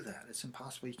can't do that. It's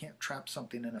impossible. You can't trap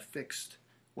something in a fixed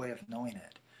way of knowing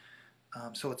it.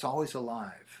 So it's always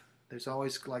alive. There's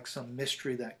always like some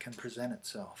mystery that can present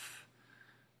itself.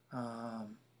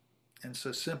 And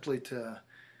so simply to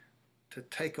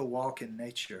take a walk in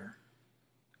nature.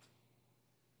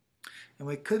 And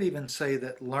we could even say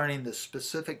that learning the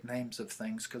specific names of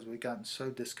things, because we've gotten so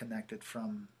disconnected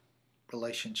from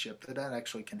relationship, that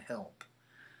actually can help.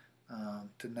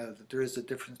 To know that there is a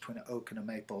difference between an oak and a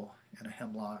maple and a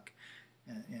hemlock,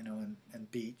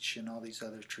 and beech and all these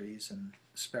other trees, and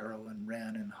sparrow and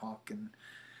wren and hawk, and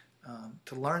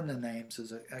to learn the names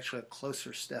is actually a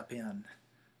closer step in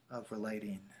of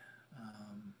relating,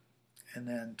 and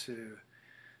then to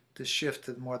shift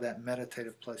to more that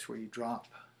meditative place where you drop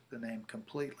the name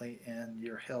completely and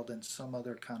you're held in some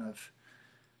other kind of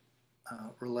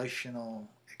relational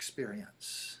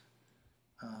experience.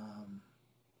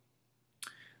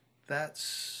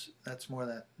 That's more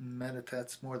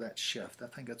that shift. I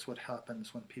think that's what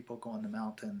happens when people go on the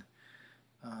mountain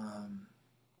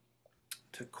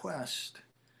to quest.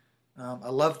 I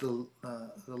love the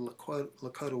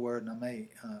Lakota word, and I may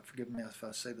forgive me if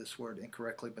I say this word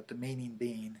incorrectly, but the meaning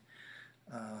being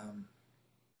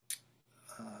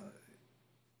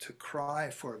to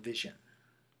cry for a vision,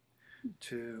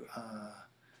 to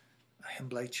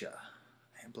Himbolc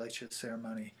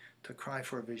ceremony. To cry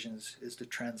for a vision is the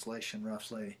translation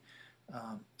roughly.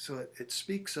 So it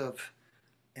speaks of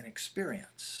an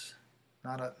experience,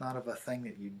 not of a thing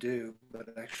that you do,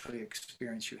 but actually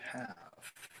experience you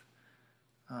have.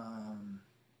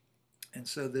 And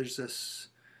so there's this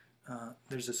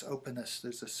openness,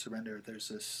 there's this surrender, there's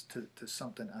this to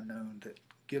something unknown that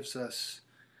gives us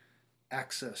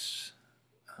access.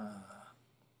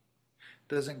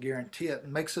 Doesn't guarantee it,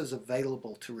 and makes us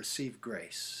available to receive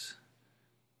grace.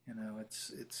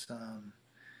 It's I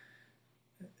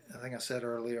think I said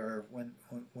earlier, when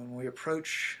we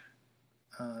approach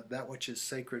that which is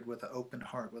sacred with an open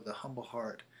heart, with a humble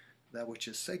heart, that which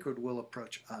is sacred will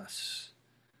approach us.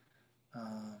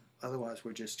 Otherwise,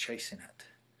 we're just chasing it.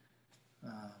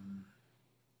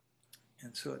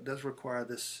 And so it does require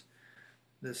this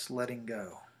letting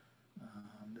go,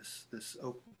 this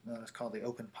open, it's called the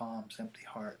open palms, empty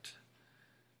heart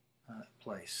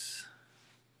place.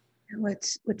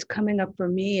 What's coming up for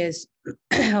me is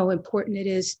how important it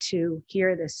is to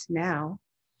hear this now,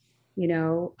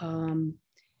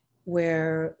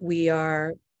 where we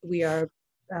are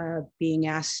being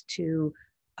asked to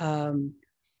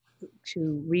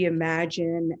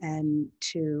reimagine and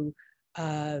to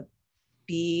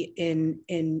be in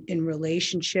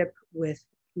relationship with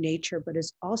nature, but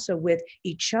is also with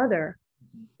each other,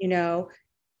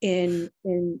 in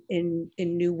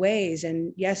new ways.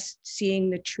 And yes, seeing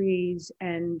the trees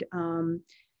and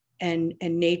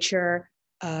nature,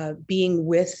 being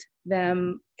with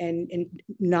them and in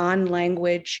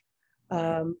non-language,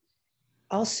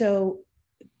 also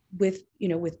with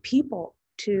people,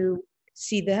 to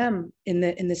see them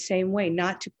in the same way,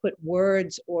 not to put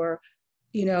words or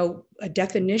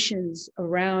definitions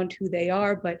around who they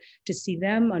are, but to see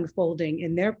them unfolding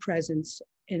in their presence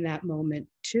in that moment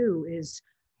too is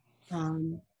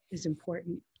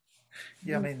important.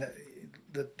 Yeah, I mean,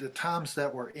 the times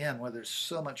that we're in, where there's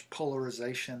so much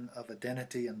polarization of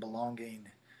identity and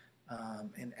belonging,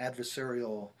 in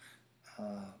adversarial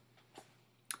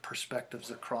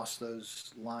perspectives across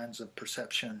those lines of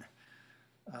perception,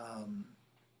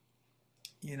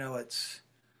 it's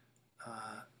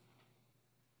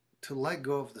to let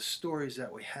go of the stories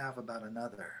that we have about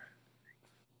another,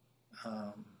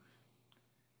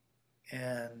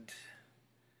 and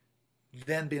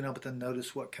then being able to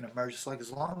notice what can emerge. It's like,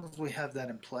 as long as we have that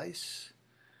in place,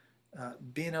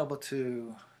 being able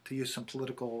to use some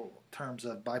political terms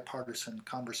of bipartisan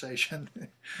conversation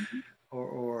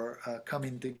or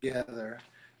coming together,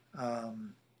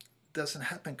 doesn't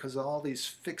happen because of all these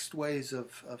fixed ways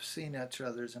of seeing each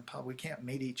other. And we can't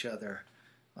meet each other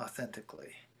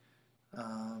authentically.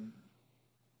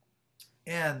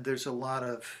 And there's a lot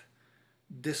of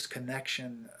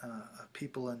disconnection of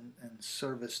people in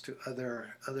service to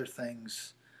other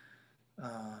things,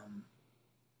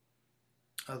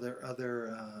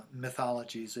 other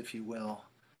mythologies, if you will,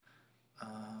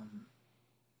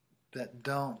 that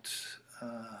don't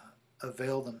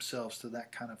avail themselves to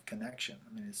that kind of connection.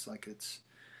 I mean, it's like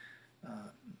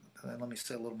let me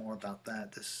say a little more about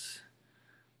that.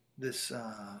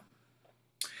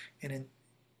 In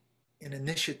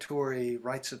initiatory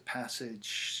rites of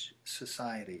passage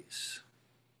societies,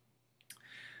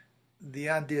 the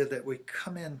idea that we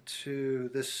come into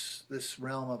this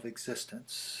realm of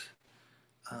existence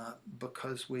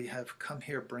because we have come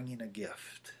here bringing a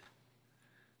gift.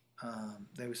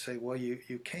 They would say, well,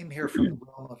 you came here from the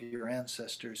realm of your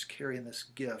ancestors carrying this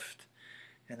gift,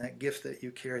 and that gift that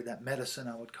you carry, that medicine,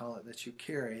 I would call it, that you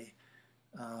carry,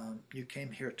 you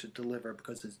came here to deliver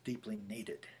because it's deeply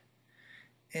needed.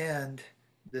 And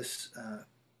this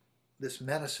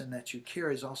medicine that you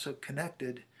carry is also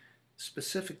connected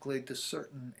specifically to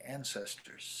certain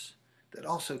ancestors that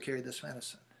also carry this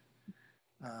medicine.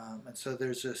 And so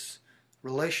there's this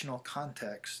relational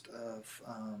context of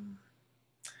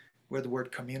where the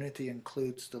word community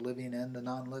includes the living and the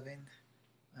non-living,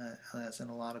 as in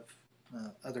a lot of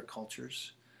other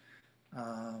cultures.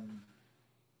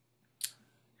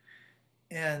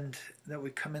 And that we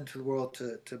come into the world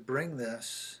to bring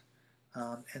this,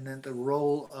 and then the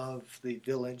role of the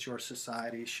village or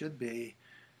society should be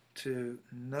to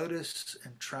notice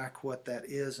and track what that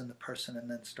is in the person,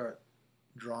 and then start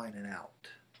drawing it out.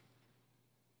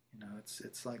 You know,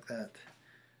 it's like that.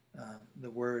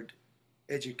 The word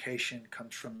education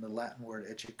comes from the Latin word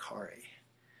educare,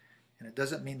 and it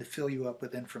doesn't mean to fill you up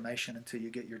with information until you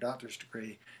get your doctor's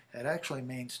degree. It actually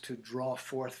means to draw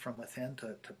forth from within,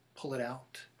 to pull it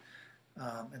out.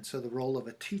 And so the role of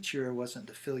a teacher wasn't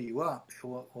to fill you up, it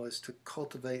was to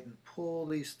cultivate and pull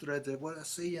these threads of what I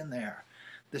see in there.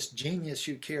 This genius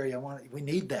you carry, we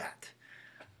need that.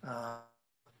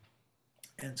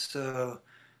 And so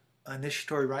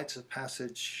initiatory rites of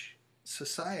passage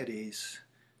societies,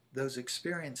 those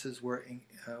experiences were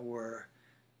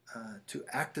to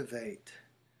activate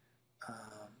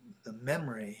the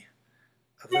memory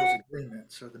of those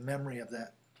agreements, or the memory of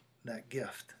that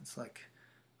gift. It's like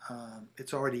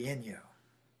it's already in you,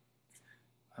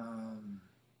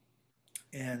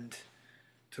 and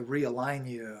to realign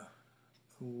you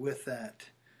with that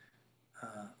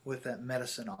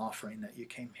medicine offering that you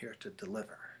came here to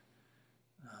deliver.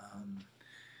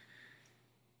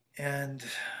 And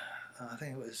I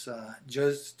think it was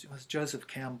Joseph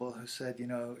Campbell who said, you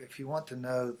know, if you want to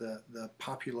know the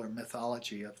popular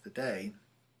mythology of the day,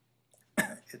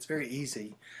 it's very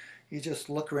easy. You just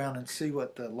look around and see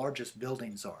what the largest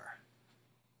buildings are.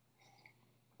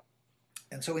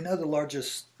 And so we know the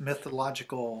largest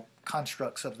mythological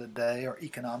constructs of the day are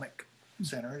economic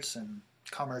centers and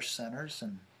commerce centers.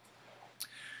 And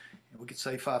we could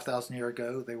say 5,000 years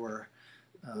ago they were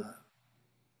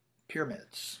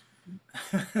pyramids,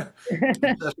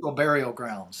 ancestral burial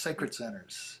grounds, sacred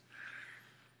centers,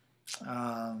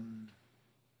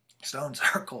 stone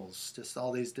circles, just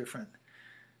all these different.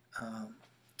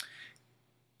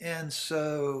 And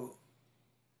so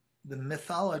the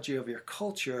mythology of your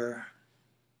culture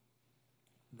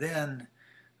then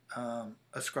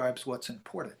ascribes what's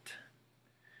important.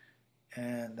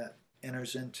 And that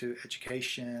enters into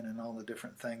education and all the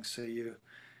different things. So you,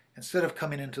 instead of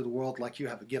coming into the world like you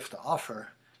have a gift to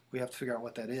offer, we have to figure out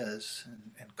what that is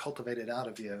and cultivate it out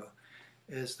of you.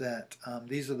 Is that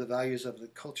these are the values of the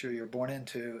culture you're born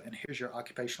into, and here's your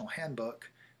occupational handbook.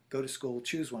 Go to school,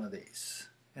 choose one of these.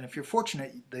 And if you're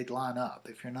fortunate, they'd line up.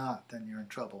 If you're not, then you're in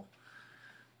trouble.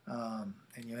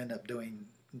 And you end up doing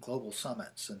global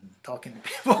summits and talking to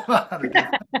people about how to do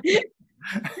that.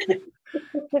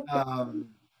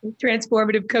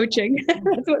 Transformative coaching.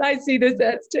 That's what I see this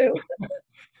as too.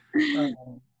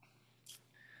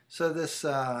 So this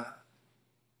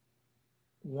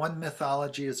one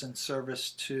mythology is in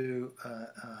service to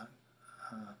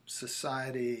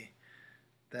society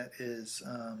that is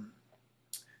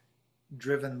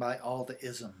driven by all the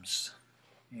isms,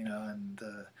 you know, and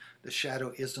the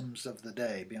shadow isms of the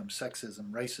day, beyond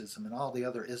sexism, racism, and all the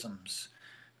other isms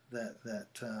that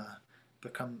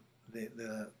become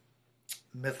the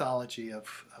mythology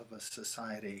of a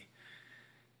society.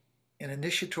 In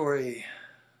initiatory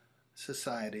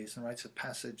societies and rites of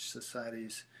passage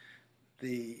societies,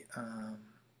 the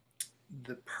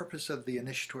purpose of the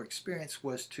initiatory experience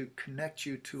was to connect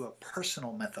you to a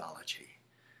personal mythology,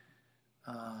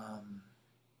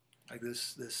 like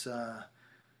this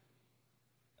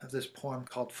of this poem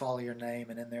called "Follow Your Name,"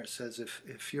 and in there it says, uh,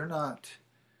 if you're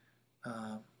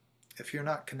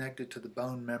not connected to the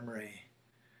bone memory,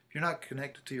 if you're not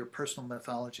connected to your personal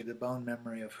mythology, the bone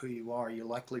memory of who you are, you'll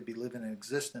likely be living an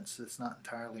existence that's not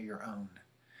entirely your own.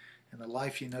 And the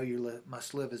life you know you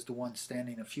must live is the one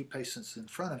standing a few paces in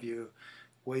front of you,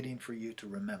 waiting for you to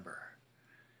remember.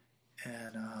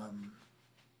 And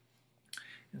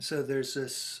and so there's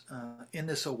this in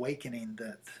this awakening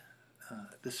that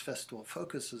this festival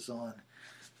focuses on.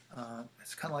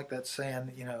 It's kind of like that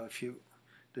saying, you know, if you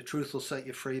the truth will set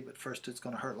you free, but first it's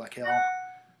going to hurt like hell.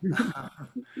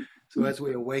 So as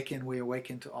we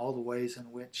awaken to all the ways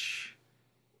in which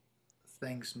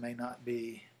things may not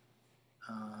be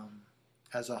um,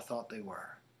 as I thought they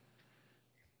were.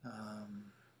 Um,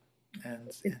 and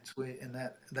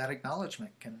that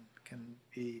acknowledgement can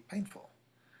be painful,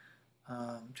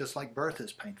 just like birth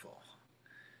is painful,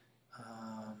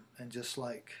 and just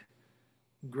like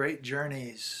great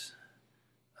journeys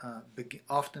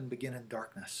often begin in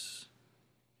darkness.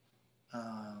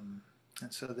 And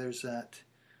so there's that,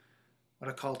 what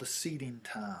I call the seeding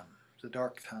time, the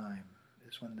dark time,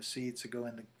 is when the seeds go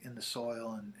in the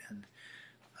soil,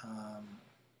 um,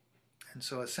 and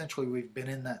so essentially we've been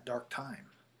in that dark time.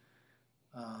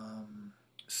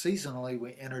 Seasonally,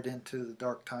 we entered into the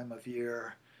dark time of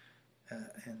year,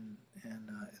 and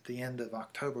at the end of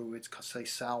October, we'd say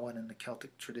Samhain in the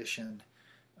Celtic tradition,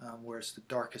 where it's the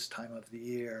darkest time of the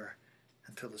year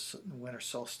until the winter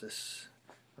solstice,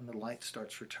 when the light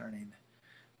starts returning.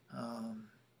 And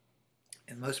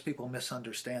most people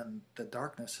misunderstand the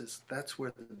darkness is that's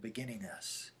where the beginning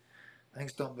is.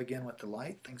 Things don't begin with the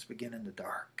light; things begin in the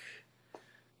dark.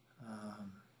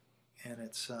 And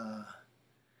I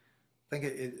think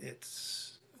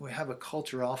it's we have a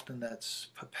culture often that's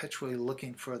perpetually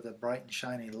looking for the bright and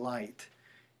shiny light,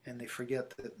 and they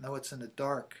forget that no, it's in the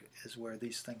dark is where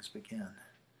these things begin.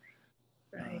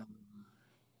 Right.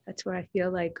 That's where I feel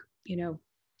like,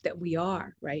 that we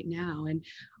are right now. And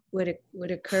what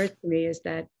occurs to me is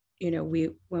that,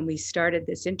 when we started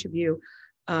this interview,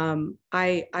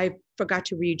 I forgot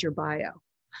to read your bio.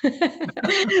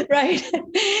 Right.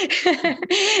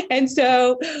 And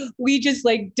so we just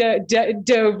like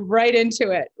dove right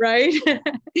into it. Right.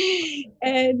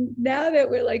 And now that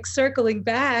we're like circling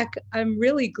back, I'm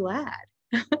really glad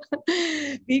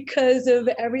because of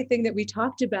everything that we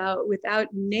talked about without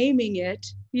naming it,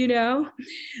 we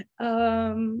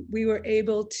were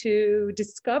able to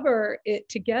discover it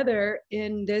together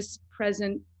in this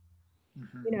present,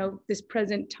 this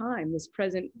present time, this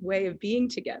present way of being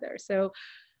together. So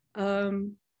I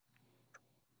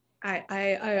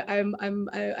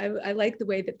like the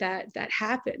way that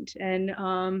happened, and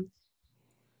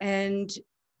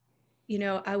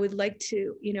I would like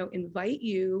to invite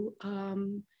you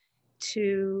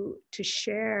to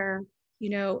share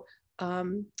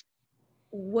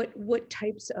what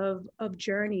types of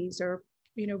journeys or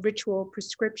ritual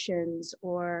prescriptions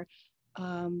or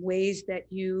ways that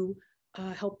you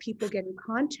help people get in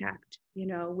contact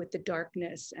with the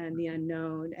darkness and the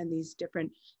unknown and these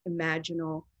different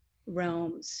imaginal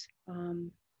realms.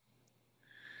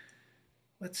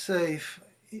 Let's say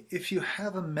if you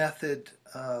have a method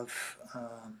of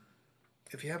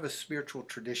if you have a spiritual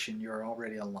tradition you're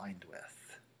already aligned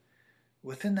with,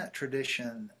 within that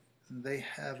tradition they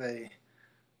have a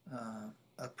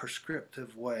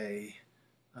prescriptive way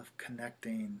of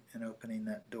connecting and opening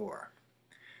that door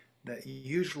that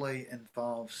usually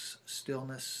involves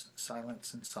stillness,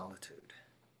 silence, and solitude.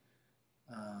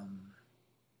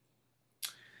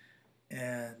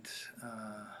 And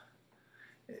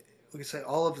we can say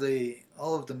all of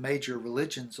the major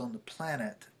religions on the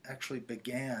planet actually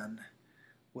began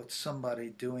with somebody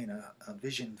doing a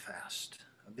vision fast,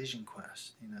 a vision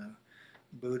quest.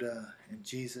 Buddha and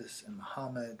Jesus and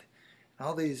Muhammad, and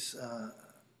all these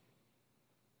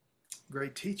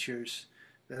great teachers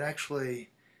that actually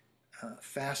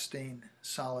fasting,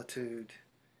 solitude,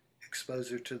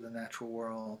 exposure to the natural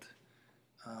world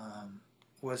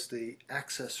was the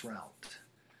access route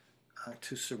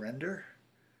to surrender,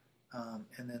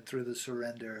 and then through the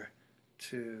surrender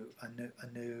to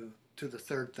to the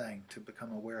third thing, to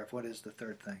become aware of what is the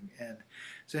third thing. And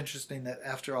it's interesting that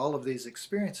after all of these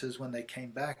experiences, when they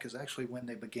came back is actually when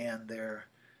they began to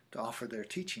offer their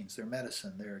teachings, their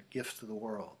medicine, their gift to the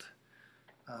world.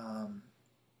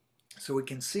 So we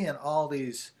can see in all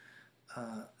these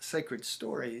sacred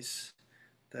stories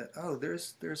that,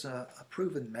 there's a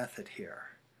proven method here.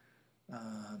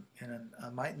 And I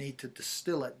might need to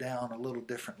distill it down a little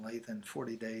differently than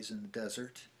 40 days in the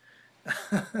desert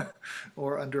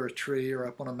or under a tree or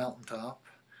up on a mountaintop.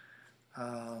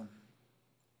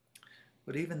 But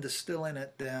but even distilling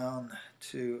it down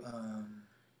to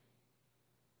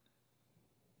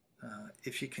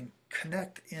if you can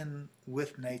connect in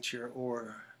with nature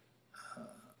or uh,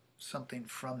 something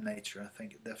from nature, I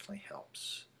think it definitely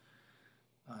helps.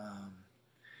 Um,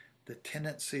 the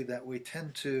tendency that we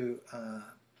tend to,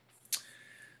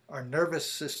 our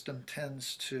nervous system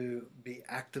tends to be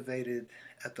activated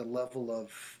at the level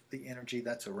of the energy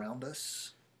that's around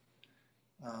us.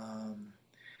 Um,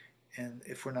 and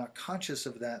if we're not conscious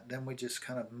of that, then we just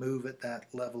kind of move at that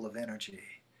level of energy.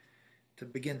 To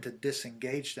begin to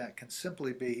disengage that can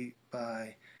simply be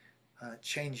by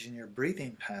changing your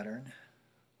breathing pattern,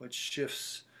 which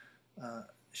shifts, uh,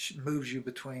 moves you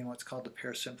between what's called the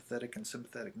parasympathetic and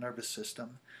sympathetic nervous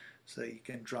system, so you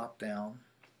can drop down.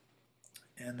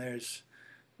 And there's,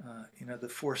 the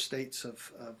four states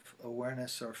of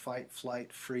awareness are fight,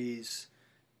 flight, freeze,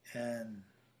 and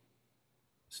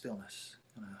stillness,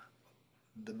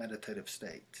 the meditative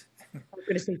state. I'm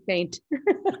going to say faint.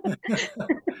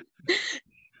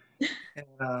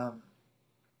 And,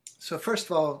 so first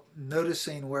of all,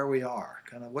 noticing where we are,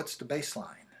 kind of what's the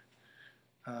baseline.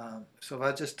 So if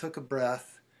I just took a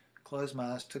breath, closed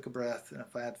my eyes, took a breath, and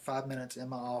if I had 5 minutes in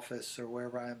my office or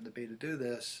wherever I am to be to do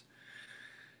this,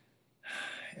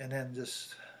 and then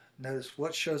just notice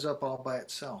what shows up all by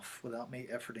itself without me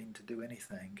efforting to do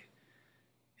anything,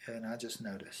 and I just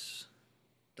notice.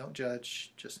 Don't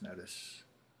judge, just notice.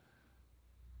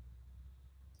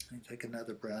 And take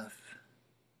another breath.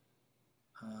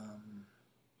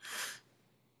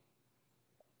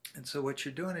 And so what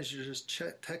you're doing is you're just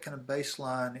taking a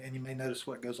baseline, and you may notice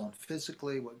what goes on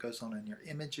physically, what goes on in your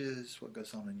images, what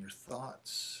goes on in your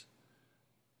thoughts.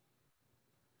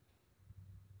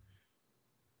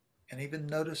 And even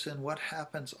noticing what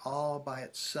happens all by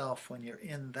itself when you're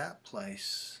in that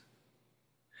place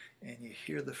and you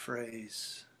hear the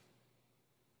phrase,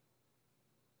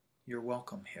 "You're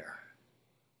welcome here.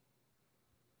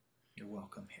 You're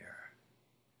welcome here."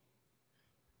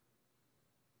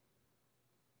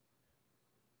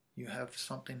 You have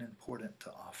something important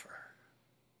to offer.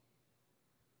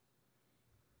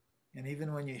 And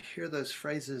even when you hear those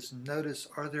phrases, notice,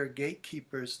 are there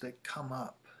gatekeepers that come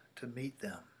up to meet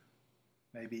them?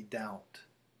 Maybe doubt,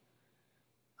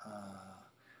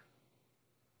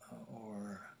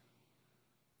 or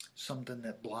something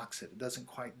that blocks it. It doesn't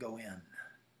quite go in.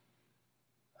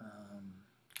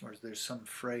 Or there's some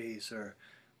phrase or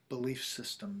belief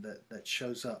system that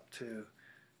shows up to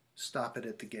stop it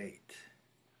at the gate.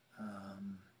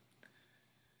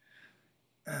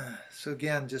 So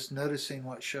again, just noticing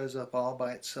what shows up all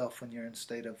by itself when you're in a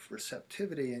state of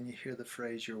receptivity and you hear the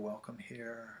phrase, "You're welcome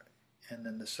here." And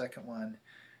then the second one,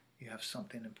 you have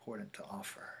something important to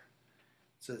offer.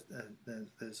 So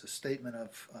there's a statement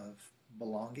of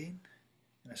belonging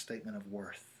and a statement of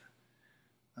worth.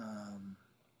 And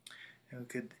we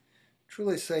could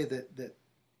truly say that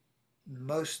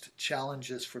most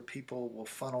challenges for people will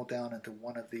funnel down into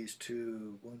one of these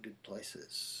two wounded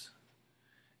places,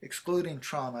 excluding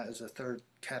trauma as a third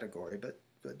category, but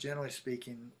generally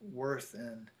speaking, worth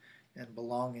and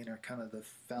belonging are kind of the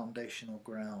foundational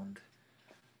ground.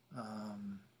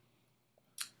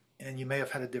 And you may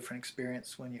have had a different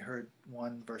experience when you heard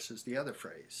one versus the other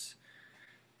phrase.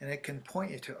 And it can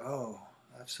point you to, oh,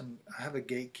 I have a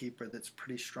gatekeeper that's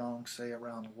pretty strong, say,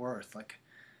 around worth. Like,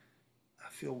 I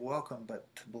feel welcome,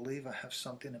 but to believe I have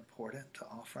something important to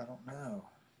offer, I don't know.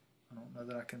 I don't know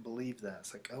that I can believe that.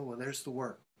 It's like, oh, well, there's the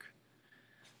work.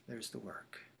 There's the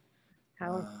work.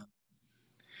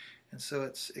 And so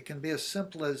it can be as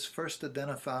simple as first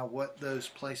identify what those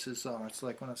places are. It's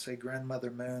like when I say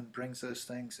Grandmother Moon brings those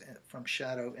things from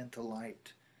shadow into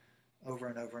light over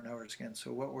and over and over again.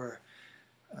 So what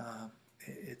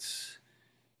it's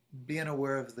being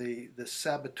aware of the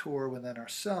saboteur within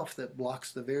ourselves that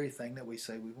blocks the very thing that we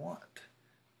say we want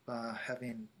by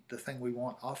having the thing we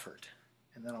want offered.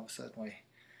 And then all of a sudden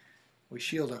we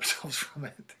shield ourselves from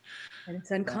it. And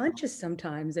it's unconscious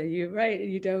sometimes. Are you right?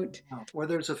 You don't. Or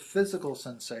there's a physical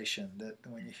sensation that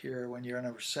when you're in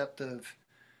a receptive,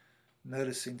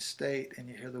 noticing state and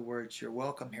you hear the words, "You're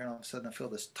welcome here," and all of a sudden I feel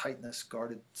this tightness,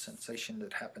 guarded sensation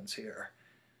that happens here,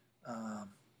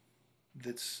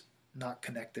 that's not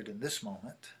connected in this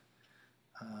moment.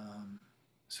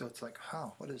 So it's like,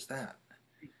 huh, what is that?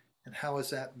 And how has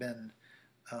that been,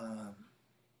 how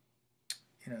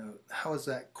has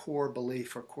that core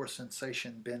belief or core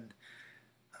sensation been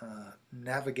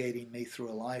navigating me through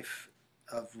a life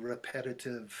of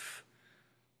repetitive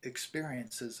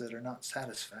experiences that are not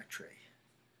satisfactory?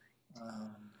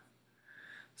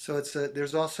 So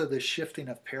there's also the shifting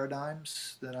of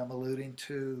paradigms that I'm alluding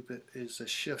to, that is a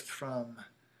shift from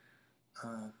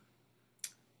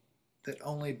that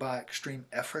only by extreme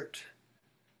effort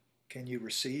can you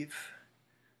receive.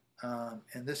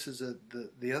 And this is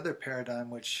the other paradigm,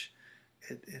 which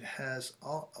it has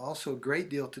also a great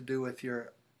deal to do with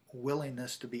your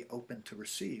willingness to be open to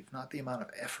receive, not the amount of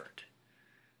effort.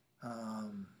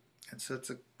 And so it's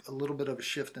a little bit of a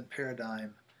shift in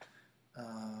paradigm,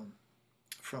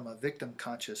 from a victim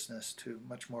consciousness to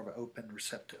much more of an open,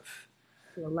 receptive.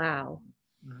 To allow.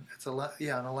 It's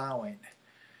an allowing.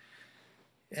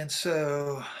 And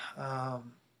so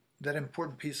that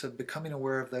important piece of becoming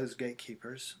aware of those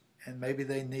gatekeepers, and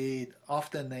maybe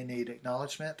often they need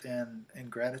acknowledgement and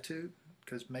gratitude,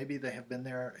 because maybe they have been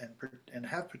there and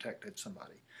have protected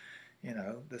somebody.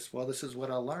 This is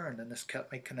what I learned, and this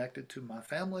kept me connected to my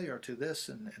family or to this,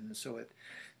 and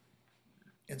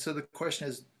so the question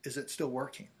is it still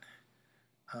working?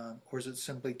 Or is it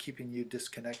simply keeping you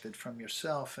disconnected from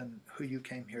yourself and who you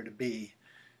came here to be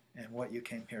and what you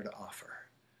came here to offer?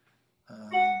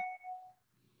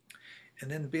 And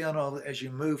then beyond all, as you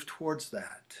move towards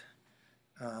that,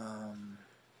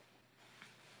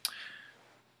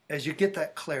 as you get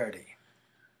that clarity,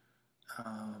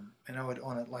 and I would,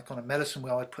 on a medicine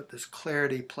wheel, I'd put this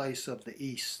clarity place of the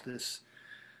East, this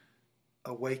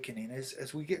awakening.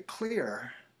 As we get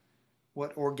clear,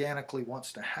 what organically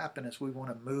wants to happen is we want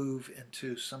to move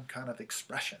into some kind of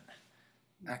expression,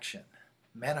 action,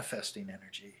 manifesting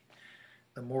energy.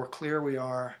 The more clear we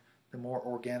are, the more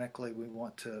organically we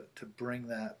want to bring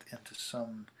that into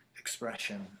some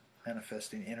expression,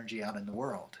 manifesting energy out in the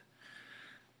world.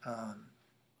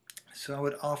 So I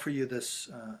would offer you this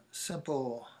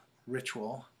simple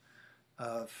ritual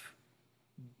of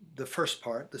the first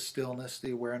part, the stillness,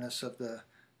 the awareness of the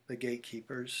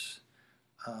gatekeepers,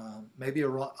 maybe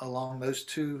along those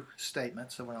two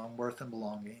statements around worth and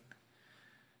belonging.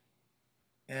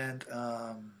 And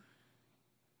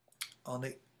on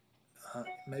the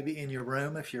maybe in your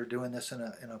room, if you're doing this in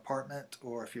an apartment,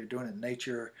 or if you're doing it in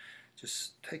nature,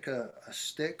 just take a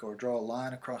stick or draw a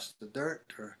line across the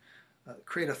dirt, or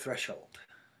create a threshold.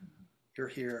 You're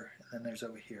here, and then there's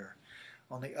over here.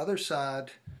 On the other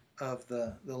side of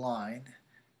the line,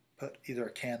 put either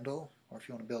a candle, or if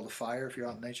you want to build a fire, if you're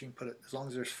out in nature, you can put it, as long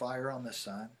as there's fire on this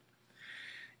side.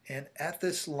 And at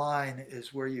this line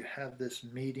is where you have this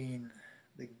meeting.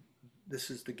 This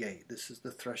is the gate. This is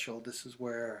the threshold. This is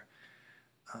where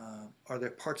are there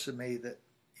parts of me that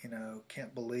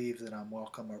can't believe that I'm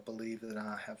welcome or believe that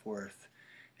I have worth.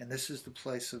 And this is the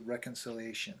place of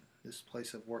reconciliation, this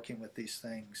place of working with these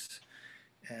things,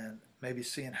 and maybe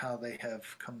seeing how they have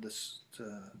come to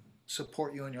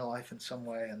support you in your life in some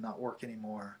way and not work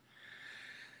anymore.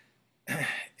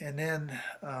 And then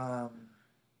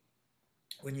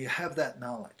when you have that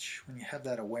knowledge, when you have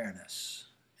that awareness,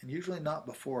 and usually not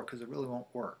before, because it really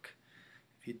won't work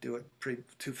if you do it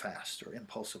too fast or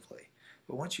impulsively.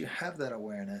 But once you have that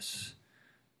awareness,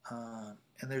 and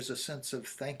there's a sense of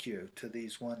thank you to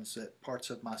these parts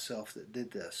of myself that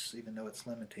did this, even though it's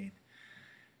limiting,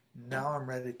 now I'm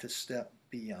ready to step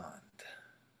beyond.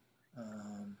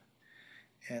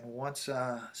 And once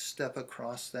I step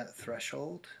across that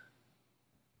threshold,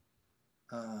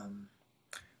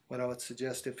 what I would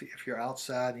suggest, if you're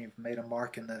outside and you've made a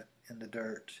mark in the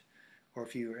dirt, or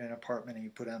if you're in an apartment and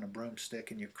you put down a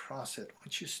broomstick and you cross it,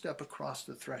 once you step across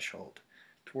the threshold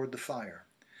toward the fire,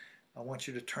 I want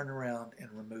you to turn around and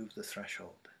remove the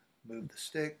threshold. Move the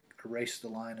stick, erase the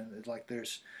line, and it's like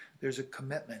there's a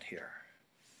commitment here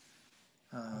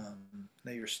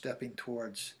that you're stepping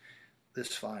towards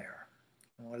this fire.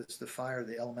 And what is the fire?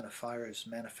 The element of fire is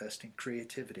manifesting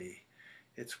creativity.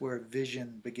 It's where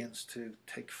vision begins to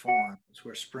take form. It's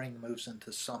where spring moves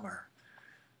into summer.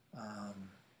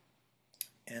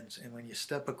 And when you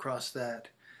step across that,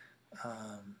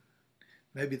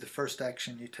 maybe the first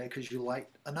action you take is you light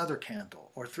another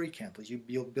candle or 3 candles.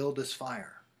 You'll build this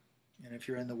fire. And if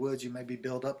you're in the woods, you maybe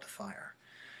build up the fire.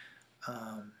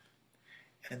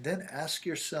 And then ask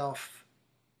yourself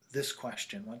this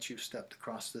question once you've stepped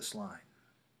across this line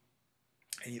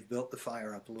and you've built the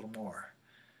fire up a little more.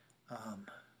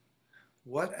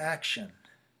 What action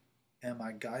am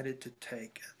I guided to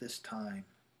take at this time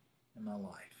in my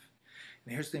life?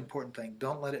 And here's the important thing.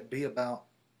 Don't let it be about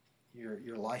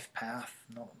your life path.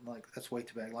 No, like that's way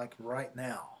too big. Like right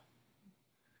now.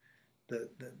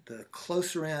 The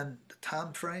closer in the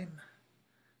time frame,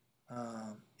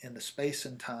 in the space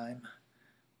and time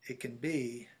it can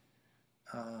be,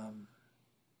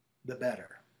 the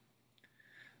better.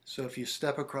 So if you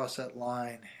step across that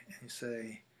line and you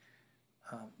say,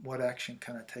 what action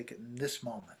can I take in this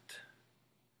moment?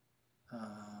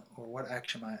 Or what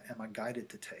action am I guided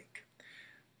to take?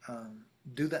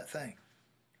 Do that thing.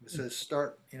 It says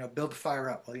start, build the fire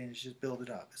up. Well, you just build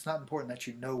it up. It's not important that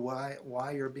you know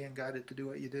why you're being guided to do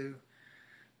what you do,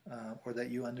 or that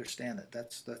you understand it.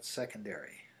 That's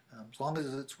secondary. As long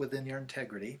as it's within your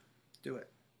integrity, do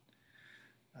it,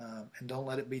 and don't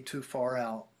let it be too far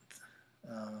out.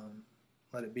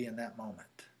 Let it be in that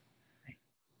moment,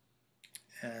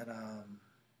 and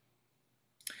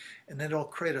then it'll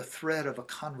create a thread of a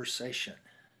conversation.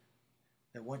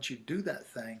 That once you do that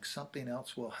thing, something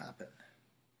else will happen.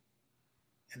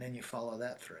 And then you follow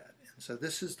that thread. And so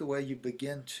this is the way you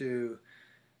begin to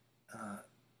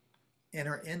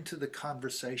enter into the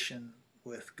conversation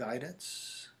with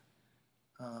guidance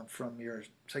from your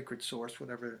sacred source,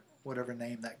 whatever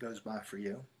name that goes by for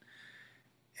you,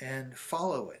 and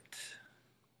follow it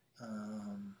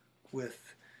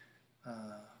with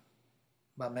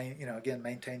again,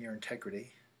 maintain your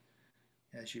integrity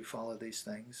as you follow these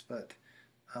things, but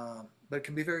it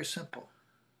can be very simple.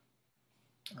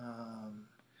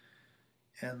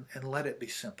 And let it be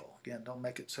simple. Again, don't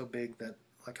make it so big that,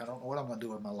 like, I don't know what I'm going to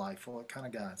do with my life. Well, what kind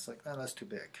of guy? It's like, no, that's too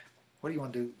big. What do you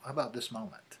want to do? How about this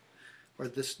moment? Or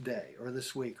this day? Or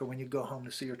this week? Or when you go home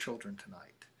to see your children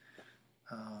tonight?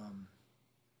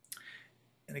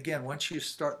 And again, once you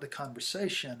start the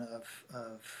conversation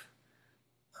of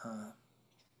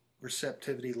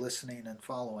receptivity, listening, and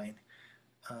following,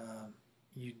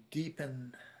 you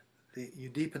deepen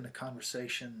the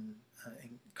conversation,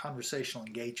 conversational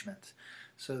engagement,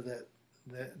 so that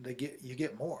you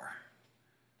get more.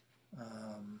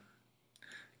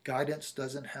 Guidance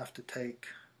doesn't have to take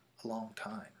a long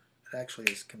time. It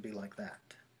actually can be like that.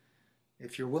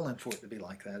 If you're willing for it to be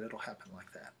like that, it'll happen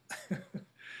like that.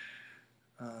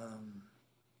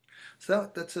 So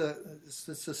that's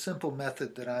a simple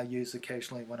method that I use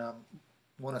occasionally when I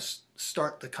want to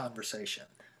start the conversation.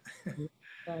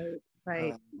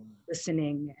 Right.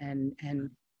 Listening and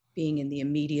being in the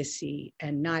immediacy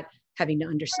and not having to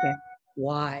understand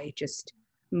why, just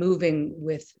moving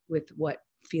with what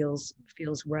feels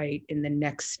right in the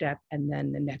next step, and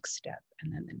then the next step,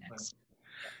 and then the next step.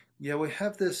 Yeah, we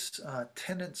have this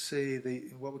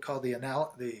tendency, what we call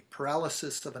the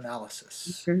paralysis of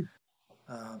analysis. Mm-hmm.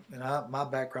 And my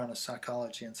background is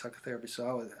psychology and psychotherapy,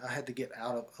 so I had to get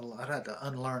I had to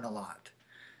unlearn a lot,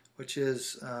 which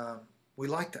is we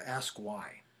like to ask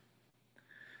why.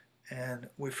 And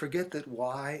we forget that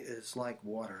why is like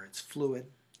water. It's fluid.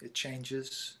 It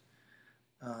changes.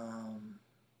 And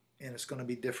it's going to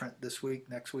be different this week,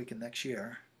 next week, and next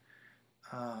year.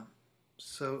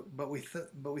 But we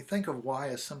think of why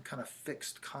as some kind of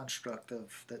fixed construct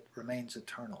that remains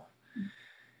eternal. Mm-hmm.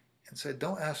 And so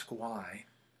don't ask why.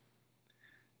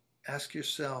 Ask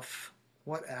yourself,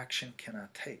 what action can I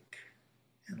take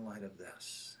in light of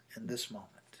this, in this moment?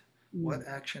 Mm. What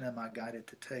action am I guided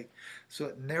to take? So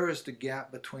it narrows the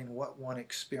gap between what one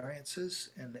experiences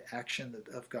and the action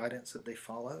of guidance that they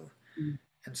follow,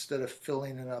 instead of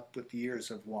filling it up with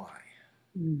years of why.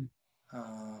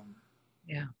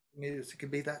 Yeah. It can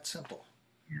be that simple.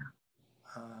 Yeah.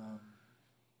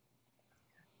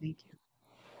 Thank you.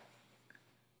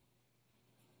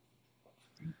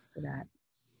 Thank you for that.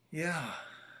 Yeah.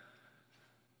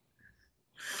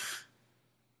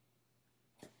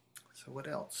 So what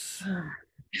else?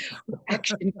 What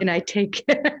action can I take?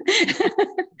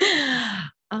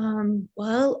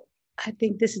 Well, I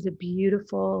think this is a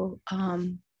beautiful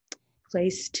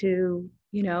place to,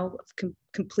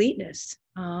 completeness.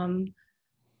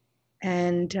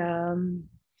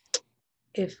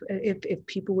 If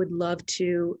people would love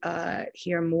to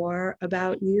hear more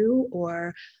about you,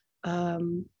 or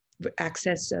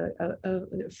access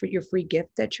for your free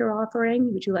gift that you're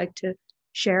offering, would you like to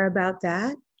share about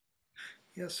that?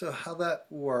 Yeah, so how that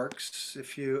works,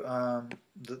 if you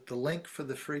the link for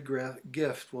the free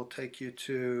gift will take you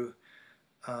to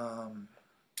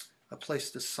a place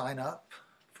to sign up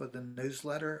for the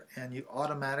newsletter, and you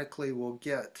automatically will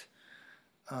get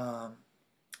a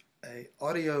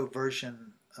audio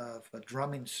version of a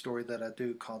drumming story that I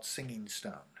do called Singing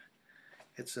Stone.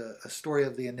 It's a story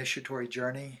of the initiatory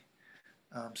journey.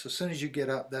 So as soon as you get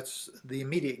up, that's the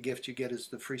immediate gift you get, is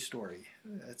the free story.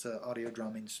 It's an audio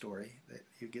drumming story that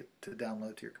you get to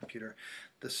download to your computer.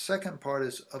 The second part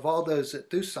is, of all those that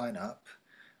do sign up,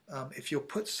 if you'll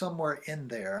put somewhere in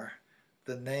there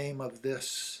the name of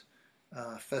this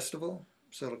festival,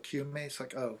 so it'll cue me, it's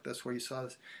like, oh, that's where you saw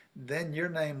this, then your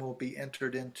name will be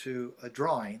entered into a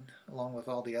drawing, along with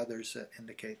all the others that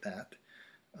indicate that,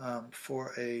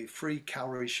 for a free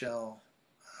cowrie shell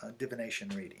divination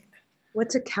reading.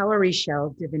 What's a cowrie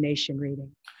shell divination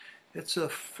reading? It's a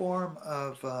form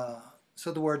of,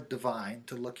 so the word divine,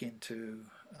 to look into,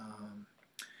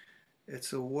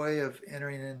 It's a way of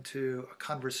entering into a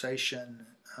conversation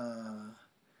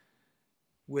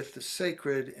with the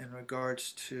sacred in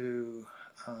regards to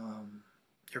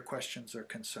your questions or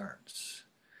concerns.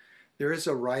 There is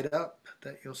a write-up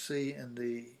that you'll see in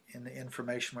the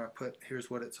information where I put, here's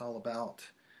what it's all about.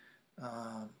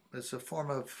 It's a form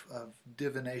of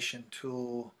divination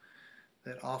tool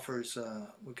that offers,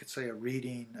 we could say, a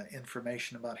reading,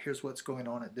 information about here's what's going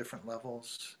on at different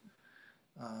levels.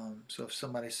 So if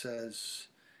somebody says,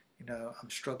 you know, I'm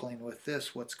struggling with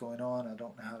this, what's going on? I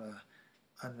don't know how to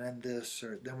unmend this,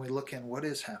 or then we look in what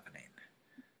is happening.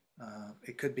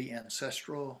 It could be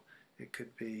ancestral. It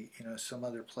could be, you know, some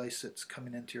other place that's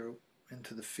coming into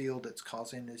the field that's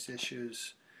causing these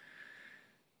issues.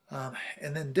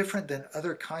 And then different than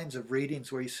other kinds of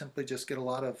readings where you simply just get a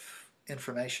lot of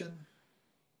information.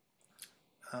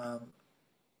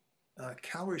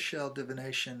 Cowrie shell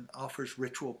divination offers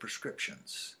ritual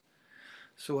prescriptions.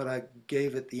 So what I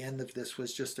gave at the end of this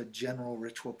was just a general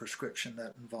ritual prescription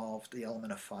that involved the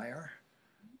element of fire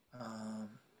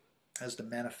as the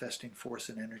manifesting force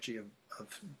and energy of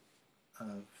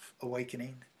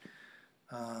awakening.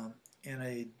 In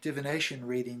a divination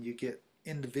reading, you get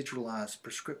individualized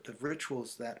prescriptive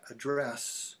rituals that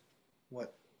address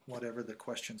whatever the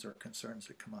questions or concerns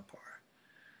that come up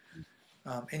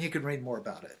are. And you can read more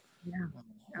about it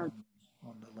on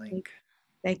the link.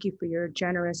 Thank you for your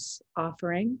generous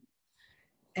offering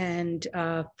and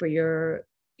for your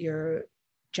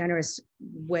generous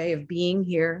way of being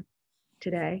here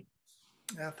today.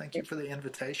 Yeah, thank you for the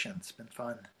invitation. It's been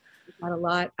fun. I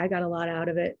got a lot out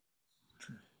of it.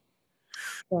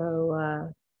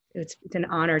 So it's an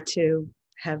honor to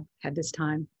have had this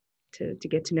time to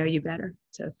get to know you better.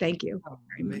 So thank you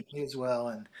very much. Me as well.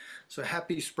 And so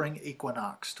happy spring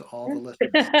equinox to all the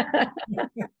listeners.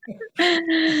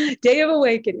 Day of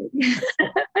Awakening.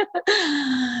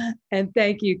 And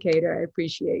thank you, Kedar. I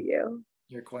appreciate you.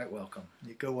 You're quite welcome.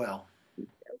 You go well.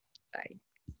 Bye.